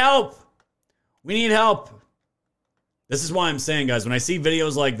 We need help. We need help. This is why I'm saying, guys, when I see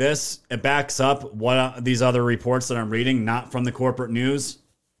videos like this, it backs up what these other reports that I'm reading, not from the corporate news.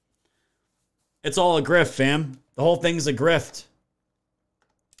 It's all a grift, fam. The whole thing's a grift.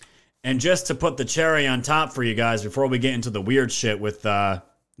 And just to put the cherry on top for you guys, before we get into the weird shit with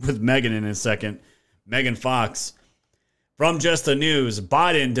Megan in a second, Megan Fox. From Just the News,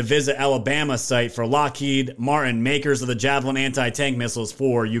 Biden to visit Alabama site for Lockheed Martin, makers of the Javelin anti-tank missiles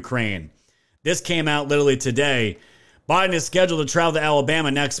for Ukraine. This came out literally today. Biden is scheduled to travel to Alabama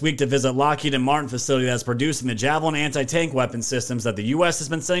next week to visit Lockheed Martin facility that's producing the Javelin anti-tank weapon systems that the U.S. has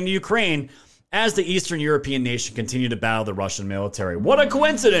been sending to Ukraine as the Eastern European nation continue to battle the Russian military. What a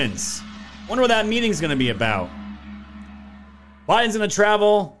coincidence! Wonder what that meeting's going to be about. Biden's going to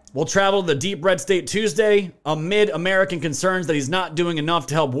travel. Will travel to the deep red state Tuesday amid American concerns that he's not doing enough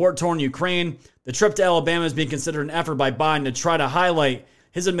to help war-torn Ukraine. The trip to Alabama is being considered an effort by Biden to try to highlight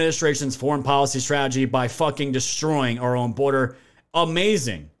his administration's foreign policy strategy by fucking destroying our own border.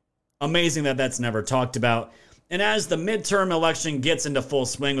 Amazing. Amazing that that's never talked about. And as the midterm election gets into full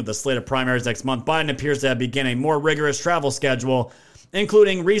swing with the slate of primaries next month, Biden appears to have begun a more rigorous travel schedule,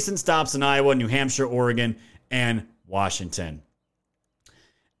 including recent stops in Iowa, New Hampshire, Oregon, and Washington.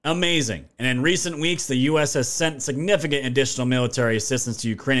 Amazing. And in recent weeks, the U.S. has sent significant additional military assistance to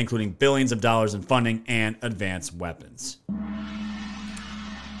Ukraine, including billions of dollars in funding and advanced weapons.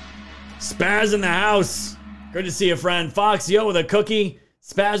 Spaz in the house. Good to see you, friend. Fox, yo, with a cookie.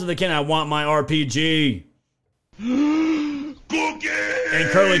 Spaz with a can. I want my RPG. Cookie! And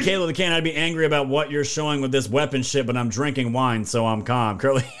Curly K with a can. I'd be angry about what you're showing with this weapon shit, but I'm drinking wine, so I'm calm.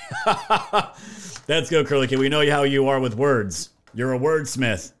 Curly. That's good, Curly K. We know how you are with words. You're a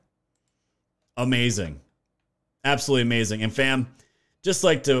wordsmith. Amazing. Absolutely amazing. And fam,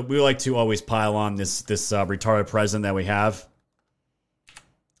 we like to always pile on this retarded president that we have.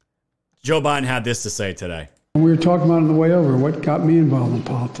 Joe Biden had this to say today. We were talking about on the way over what got me involved in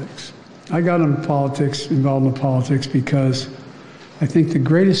politics. I got involved in politics because I think the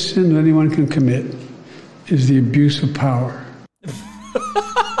greatest sin that anyone can commit is the abuse of power.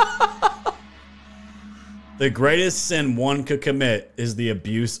 The greatest sin one could commit is the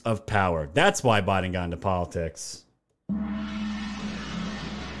abuse of power. That's why Biden got into politics.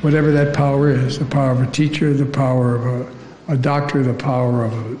 Whatever that power is, the power of a teacher, the power of a doctor, the power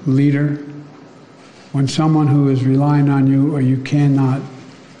of a leader. When someone who is relying on you or you cannot,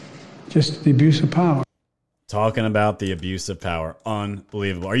 just the abuse of power. Talking about the abuse of power.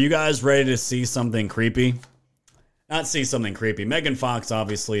 Unbelievable. Are you guys ready to see something creepy? Not see something creepy. Megan Fox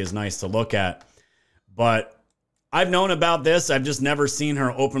obviously is nice to look at. But I've known about this. I've just never seen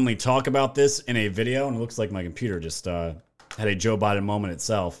her openly talk about this in a video. And it looks like my computer just had a Joe Biden moment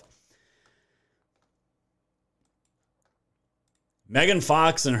itself. Megan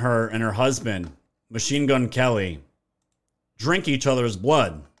Fox and her husband, Machine Gun Kelly, drink each other's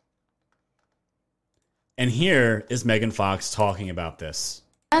blood. And here is Megan Fox talking about this.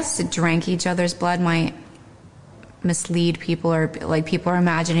 Us to drink each other's blood might mislead people, or like people are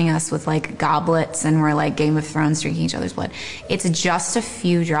imagining us with like goblets and we're like Game of Thrones drinking each other's blood. It's just a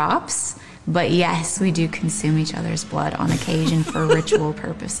few drops, but yes, we do consume each other's blood on occasion for ritual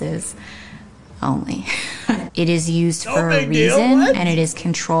purposes only. It is used for a reason, and it is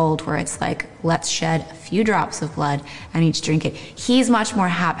controlled where it's like, let's shed a few drops of blood and each drink it. He's much more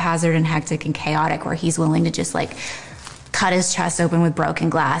haphazard and hectic and chaotic, where he's willing to just like cut his chest open with broken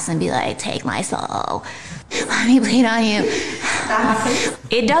glass and be like, take my soul. Let me bleed on you.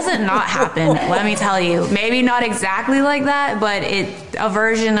 It doesn't not happen, let me tell you. Maybe not exactly like that, but a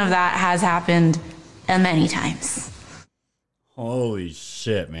version of that has happened many times. Holy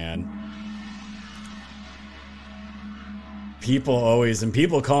shit, man.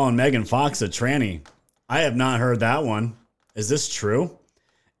 People calling Megan Fox a tranny. I have not heard that one. Is this true?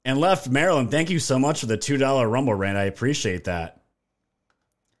 And Left Maryland, thank you so much for the $2 Rumble rant. I appreciate that.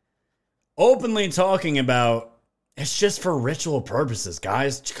 Openly talking about, it's just for ritual purposes,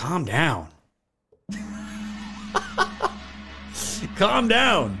 guys. Calm down. Calm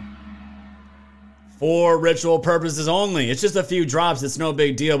down. For ritual purposes only. It's just a few drops. It's no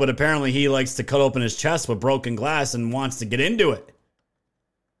big deal, but apparently he likes to cut open his chest with broken glass and wants to get into it.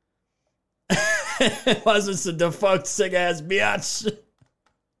 It wasn't the fucked sick ass bitch.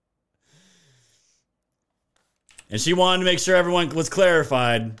 And she wanted to make sure everyone was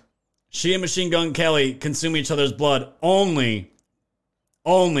clarified. She and Machine Gun Kelly consume each other's blood only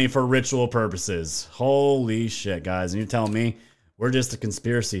for ritual purposes. Holy shit, guys. And you're telling me we're just a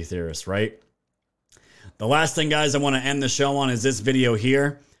conspiracy theorist, right? The last thing, guys, I want to end the show on is this video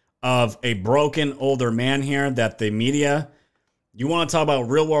here of a broken older man here that the media, you want to talk about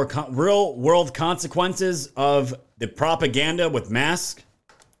real world consequences of the propaganda with masks?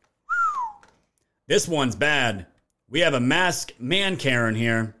 This one's bad. We have a masked man Karen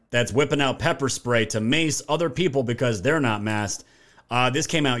here that's whipping out pepper spray to mace other people because they're not masked. This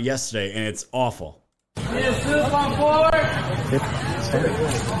came out yesterday, and it's awful. Is soup on board? It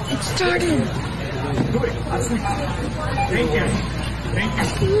started. Thank you.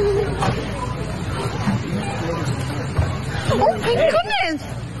 Thank you. Oh my goodness!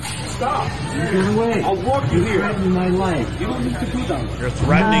 Stop. Get away. I'll walk you here. You're threatening my life. You don't need to do that. You're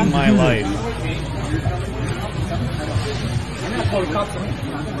threatening my life.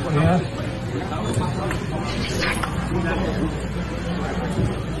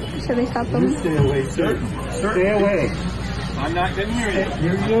 Should they stop them? You stay away, sir. Stay away. I'm not going to hear you.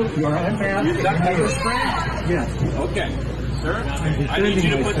 You're unmasked. You got pepper spray? Yes. Okay. Sir, I need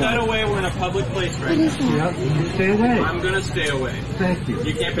you to put that away. We're in a public place right now. Yep. You stay away. I'm going to stay away. Thank you.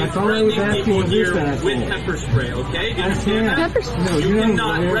 You can't be threatening people here with pepper spray, okay? You understand that? Pepper spray? No, you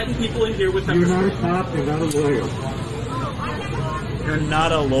cannot threaten people in here with pepper spray. You're not a cop. You're not a lawyer. You're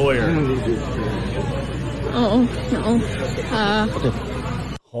not a lawyer. Oh, no.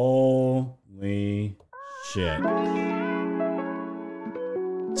 Holy shit.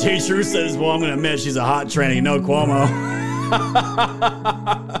 Jay True says, well, I'm going to admit she's a hot tranny. No Cuomo.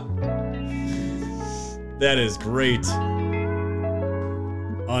 That is great.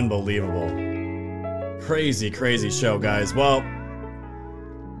 Unbelievable. Crazy, crazy show, guys. Well,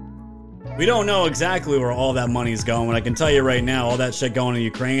 we don't know exactly where all that money's going. I can tell you right now, all that shit going to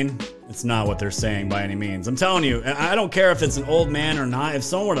Ukraine, it's not what they're saying by any means. I'm telling you, I don't care if it's an old man or not. If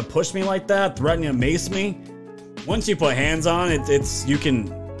someone were to push me like that, threaten to mace me, once you put hands on it, it's you can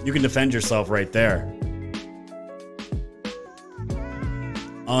defend yourself right there.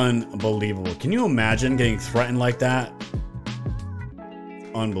 Unbelievable. Can you imagine getting threatened like that?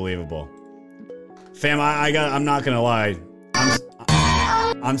 Unbelievable. Fam, I'm not gonna lie.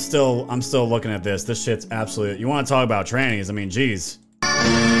 I'm still looking at this. This shit's absolutely. You want to talk about trannies? I mean, geez.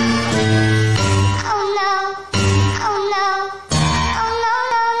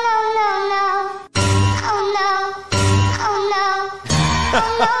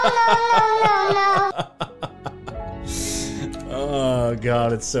 Oh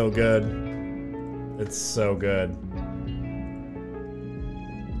God, it's so good. It's so good.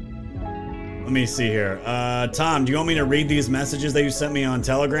 Let me see here. Tom, do you want me to read these messages that you sent me on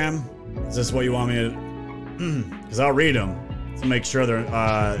Telegram? Is this what you want me to? Because I'll read them to make sure they're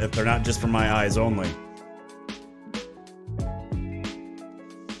if they're not just for my eyes only.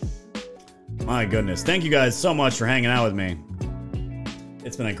 My goodness. Thank you guys so much for hanging out with me.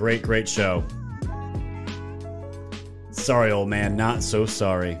 It's been a great, great show. Sorry, old man. Not so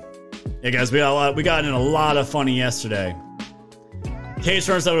sorry. Yeah, guys, we got in a lot of funny yesterday. Case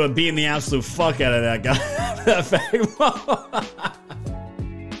turns out to have beaten the absolute fuck out of that guy. That fag.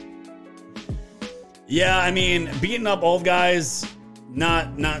 Yeah, I mean, beating up old guys,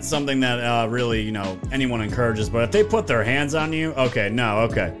 not something that really, anyone encourages. But if they put their hands on you, okay,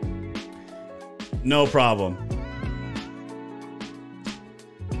 no problem.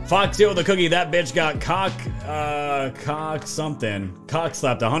 Fox deal with the cookie. That bitch got cock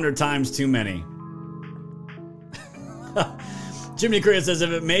slapped 100 times too many. Jimmy Korea says,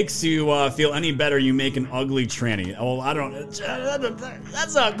 if it makes you feel any better, you make an ugly tranny. Oh, I don't.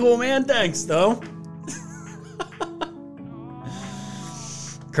 That's not cool, man. Thanks, though.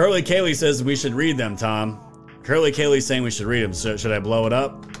 Curly Kaylee says we should read them, Tom. Curly Kaylee's saying we should read them. So should I blow it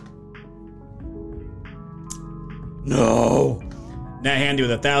up? No. Nat Handy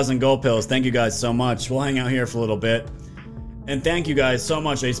with 1,000 gold pills. Thank you guys so much. We'll hang out here for a little bit. And thank you guys so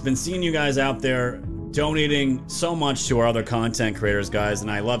much. I've been seeing you guys out there donating so much to our other content creators, guys, and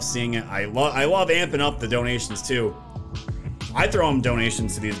I love seeing it. I love amping up the donations too. I throw them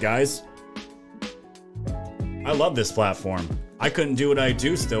donations to these guys. I love this platform. I couldn't do what I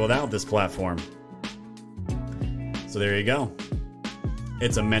do still without this platform. So there you go.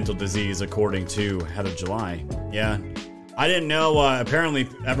 It's a mental disease, according to Heather July. Yeah. I didn't know. Apparently,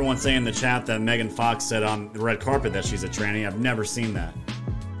 everyone's saying in the chat that Megan Fox said on the red carpet that she's a tranny. I've never seen that.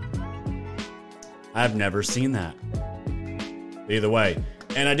 I've never seen that. Either way.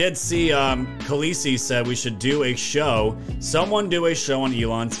 And I did see Khaleesi said we should do a show. Someone do a show on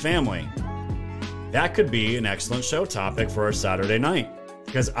Elon's family. That could be an excellent show topic for our Saturday night.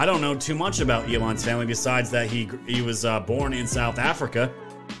 Because I don't know too much about Elon's family besides that he was born in South Africa.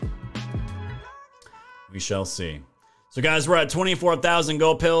 We shall see. So guys, we're at 24,000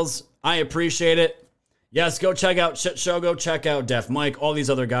 gold pills. I appreciate it. Yes, go check out Shit Show. Go check out Def Mike. All these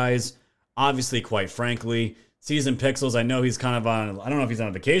other guys. Obviously, quite frankly. Season Pixels, I know he's kind of on, I don't know if he's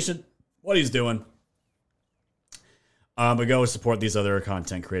on vacation. What he's doing. But go support these other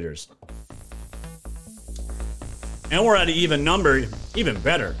content creators. And we're at an even number. Even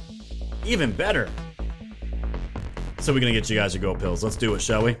better. Even better. So we're going to get you guys your gold pills. Let's do it,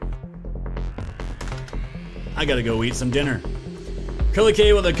 shall we? I got to go eat some dinner. Curly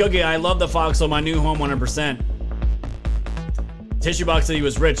K with a cookie. I love the Foxhole, my new home 100%. Tissue Box said he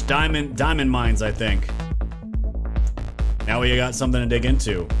was rich. Diamond mines, I think. Now we got something to dig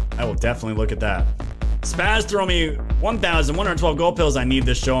into. I will definitely look at that. Spaz throw me 1,112 gold pills. I need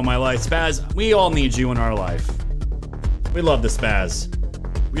this show in my life. Spaz, we all need you in our life. We love the Spaz.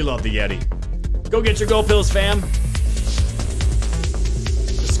 We love the Yeti. Go get your gold pills, fam. The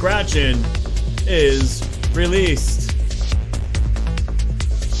scratching is released.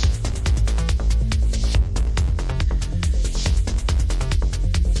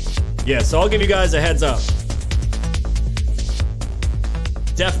 Yeah, so I'll give you guys a heads up.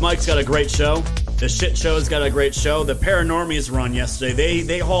 Def Mike's got a great show. The Shit Show's got a great show. The Paranormies run yesterday.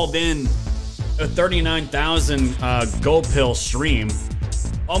 They hauled in a 39,000 gold pill stream.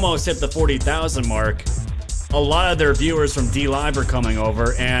 Almost hit the 40,000 mark. A lot of their viewers from D-Live are coming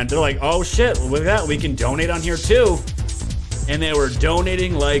over, and they're like, oh shit, look at that, we can donate on here too. And they were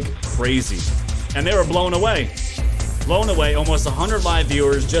donating like crazy. And they were blown away. Blown away, almost 100 live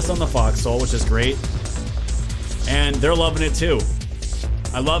viewers just on the Foxhole, which is great. And they're loving it too.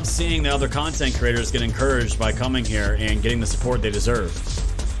 I love seeing the other content creators get encouraged by coming here and getting the support they deserve.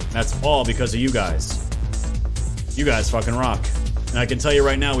 That's all because of you guys. You guys fucking rock. And I can tell you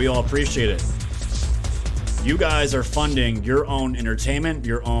right now, we all appreciate it. You guys are funding your own entertainment,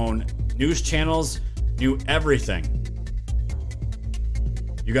 your own news channels, new everything.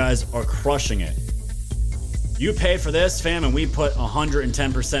 You guys are crushing it. You pay for this, fam, and we put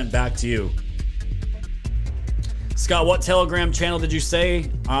 110% back to you. Scott, what Telegram channel did you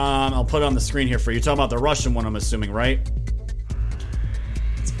say? I'll put it on the screen here for you. You're talking about the Russian one, I'm assuming, right?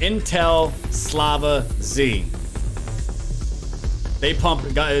 It's Intel Slava Z. They pump,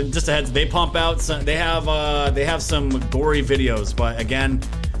 just a heads, they pump out some, they have some gory videos, but again,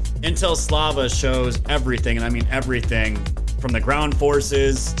 Intel Slava shows everything, and I mean everything, from the ground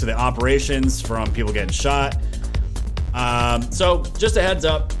forces to the operations, from people getting shot. So just a heads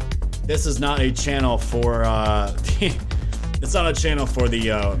up, this is not a channel for it's not a channel for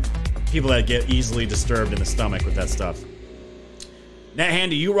the people that get easily disturbed in the stomach with that stuff. Nat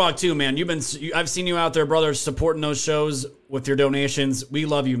Handy, you rock too, man. I've seen you out there, brother, supporting those shows with your donations. We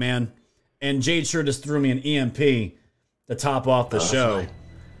love you, man. And Jade sure just threw me an EMP to top off the show.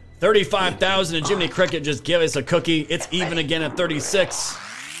 35,000 and Jiminy Cricket just give us a cookie. It's even again at 36.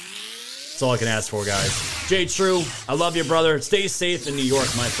 That's all I can ask for, guys. Jay True, I love you, brother. Stay safe in New York,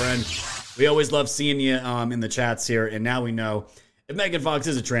 my friend. We always love seeing you in the chats here, and now we know if Megan Fox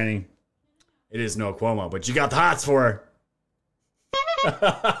is a tranny, it is no Cuomo, but you got the hots for her.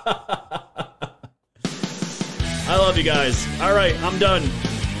 I love you guys. All right, I'm done.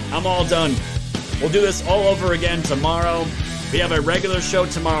 I'm all done. We'll do this all over again tomorrow. We have a regular show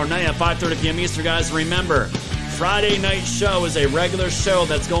tomorrow night at 5:30 p.m. Eastern, guys. Remember, Friday night show is a regular show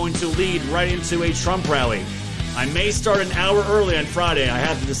that's going to lead right into a Trump rally. I may start an hour early on Friday. I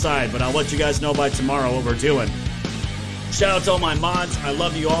have to decide, but I'll let you guys know by tomorrow what we're doing. Shout out to all my mods. I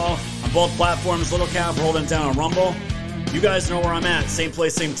love you all on both platforms. Little Cat for holding down on Rumble. You guys know where I'm at. Same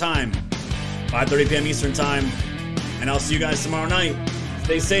place, same time. 5:30 p.m. Eastern time. And I'll see you guys tomorrow night.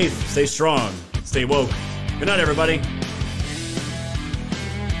 Stay safe, stay strong, stay woke. Good night, everybody.